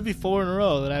four. what? That'd be four in a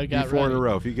row that I got Four in right. a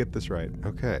row if you get this right.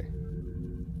 Okay.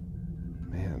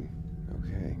 Man.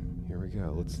 Okay. Here we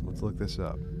go. Let's look this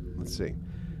up. Let's see.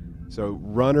 So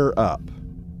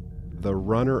the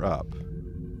runner up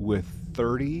with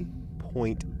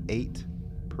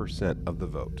 30.8% of the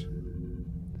vote,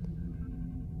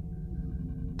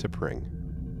 T'Pring.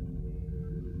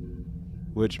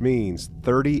 Which means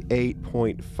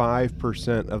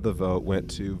 38.5% of the vote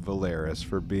went to Valeris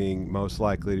for being most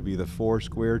likely to be the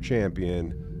four-square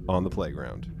champion on the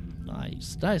playground.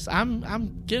 Nice, nice.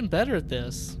 I'm getting better at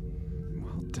this.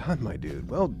 Well done, my dude.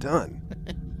 Well done.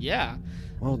 Yeah.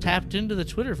 Well done. Tapped into the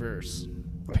Twitterverse.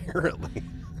 Apparently.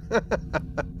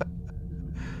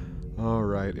 All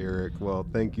right, Eric. Well,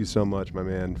 thank you so much, my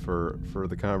man, for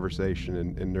the conversation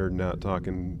and nerding out,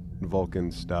 talking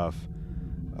Vulcan stuff.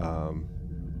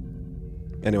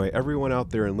 Anyway, everyone out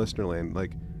there in Listenerland,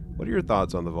 like, what are your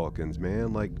thoughts on the Vulcans,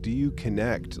 man? Like, do you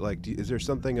connect? Like, is there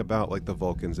something about, like, the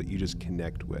Vulcans that you just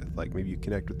connect with? Like, maybe you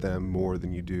connect with them more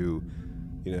than you do,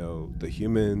 you know, the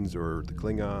humans or the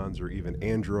Klingons or even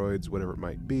androids, whatever it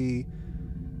might be.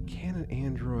 Can an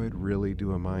android really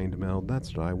do a mind meld?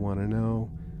 That's what I want to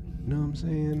know. You know what I'm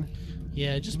saying?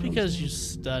 Yeah, just because you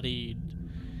studied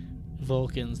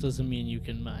Vulcans doesn't mean you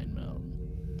can mind meld.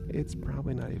 It's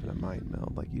probably not even a mind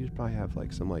meld. Like, you just probably have,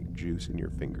 like, some, like, juice in your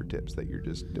fingertips that you're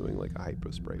just doing, like, a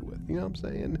hypo spray with. You know what I'm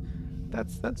saying?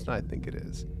 That's what I think it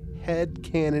is. Head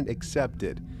canon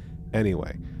accepted.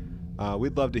 Anyway,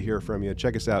 we'd love to hear from you.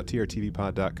 Check us out,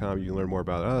 trtvpod.com. You can learn more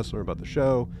about us, learn about the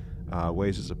show,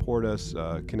 ways to support us,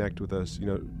 connect with us. You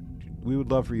know, we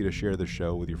would love for you to share the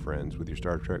show with your friends, with your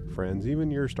Star Trek friends,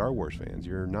 even your Star Wars fans,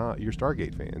 your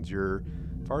Stargate fans, your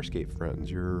Farscape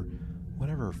friends, your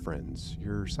whatever friends,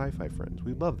 your sci-fi friends.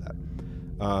 We'd love that.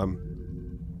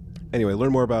 Anyway,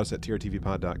 learn more about us at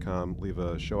trtvpod.com. Leave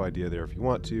a show idea there if you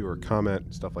want to, or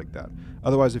comment, stuff like that.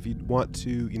 Otherwise, if you want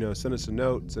to, you know, send us a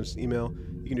note, send us an email,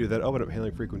 you can do that. Open up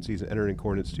hailing frequencies and enter in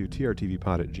coordinates to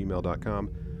trtvpod@gmail.com.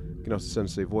 You can also send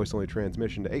us a voice-only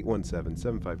transmission to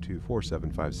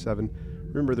 817-752-4757.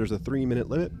 Remember, there's a 3-minute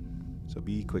limit, so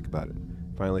be quick about it.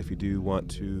 Finally, if you do want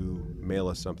to mail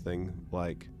us something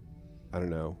like, I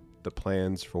don't know, the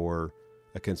plans for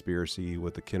a conspiracy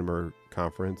with the Kinnemer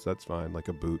conference, that's fine. Like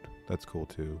a boot, that's cool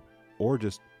too. Or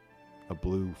just a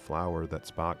blue flower that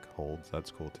Spock holds,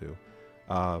 that's cool too.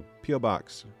 P.O.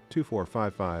 Box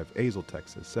 2455, Azle,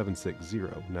 Texas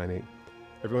 76098.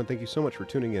 Everyone, thank you so much for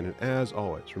tuning in, and as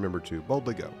always, remember to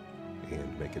boldly go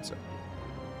and make it so.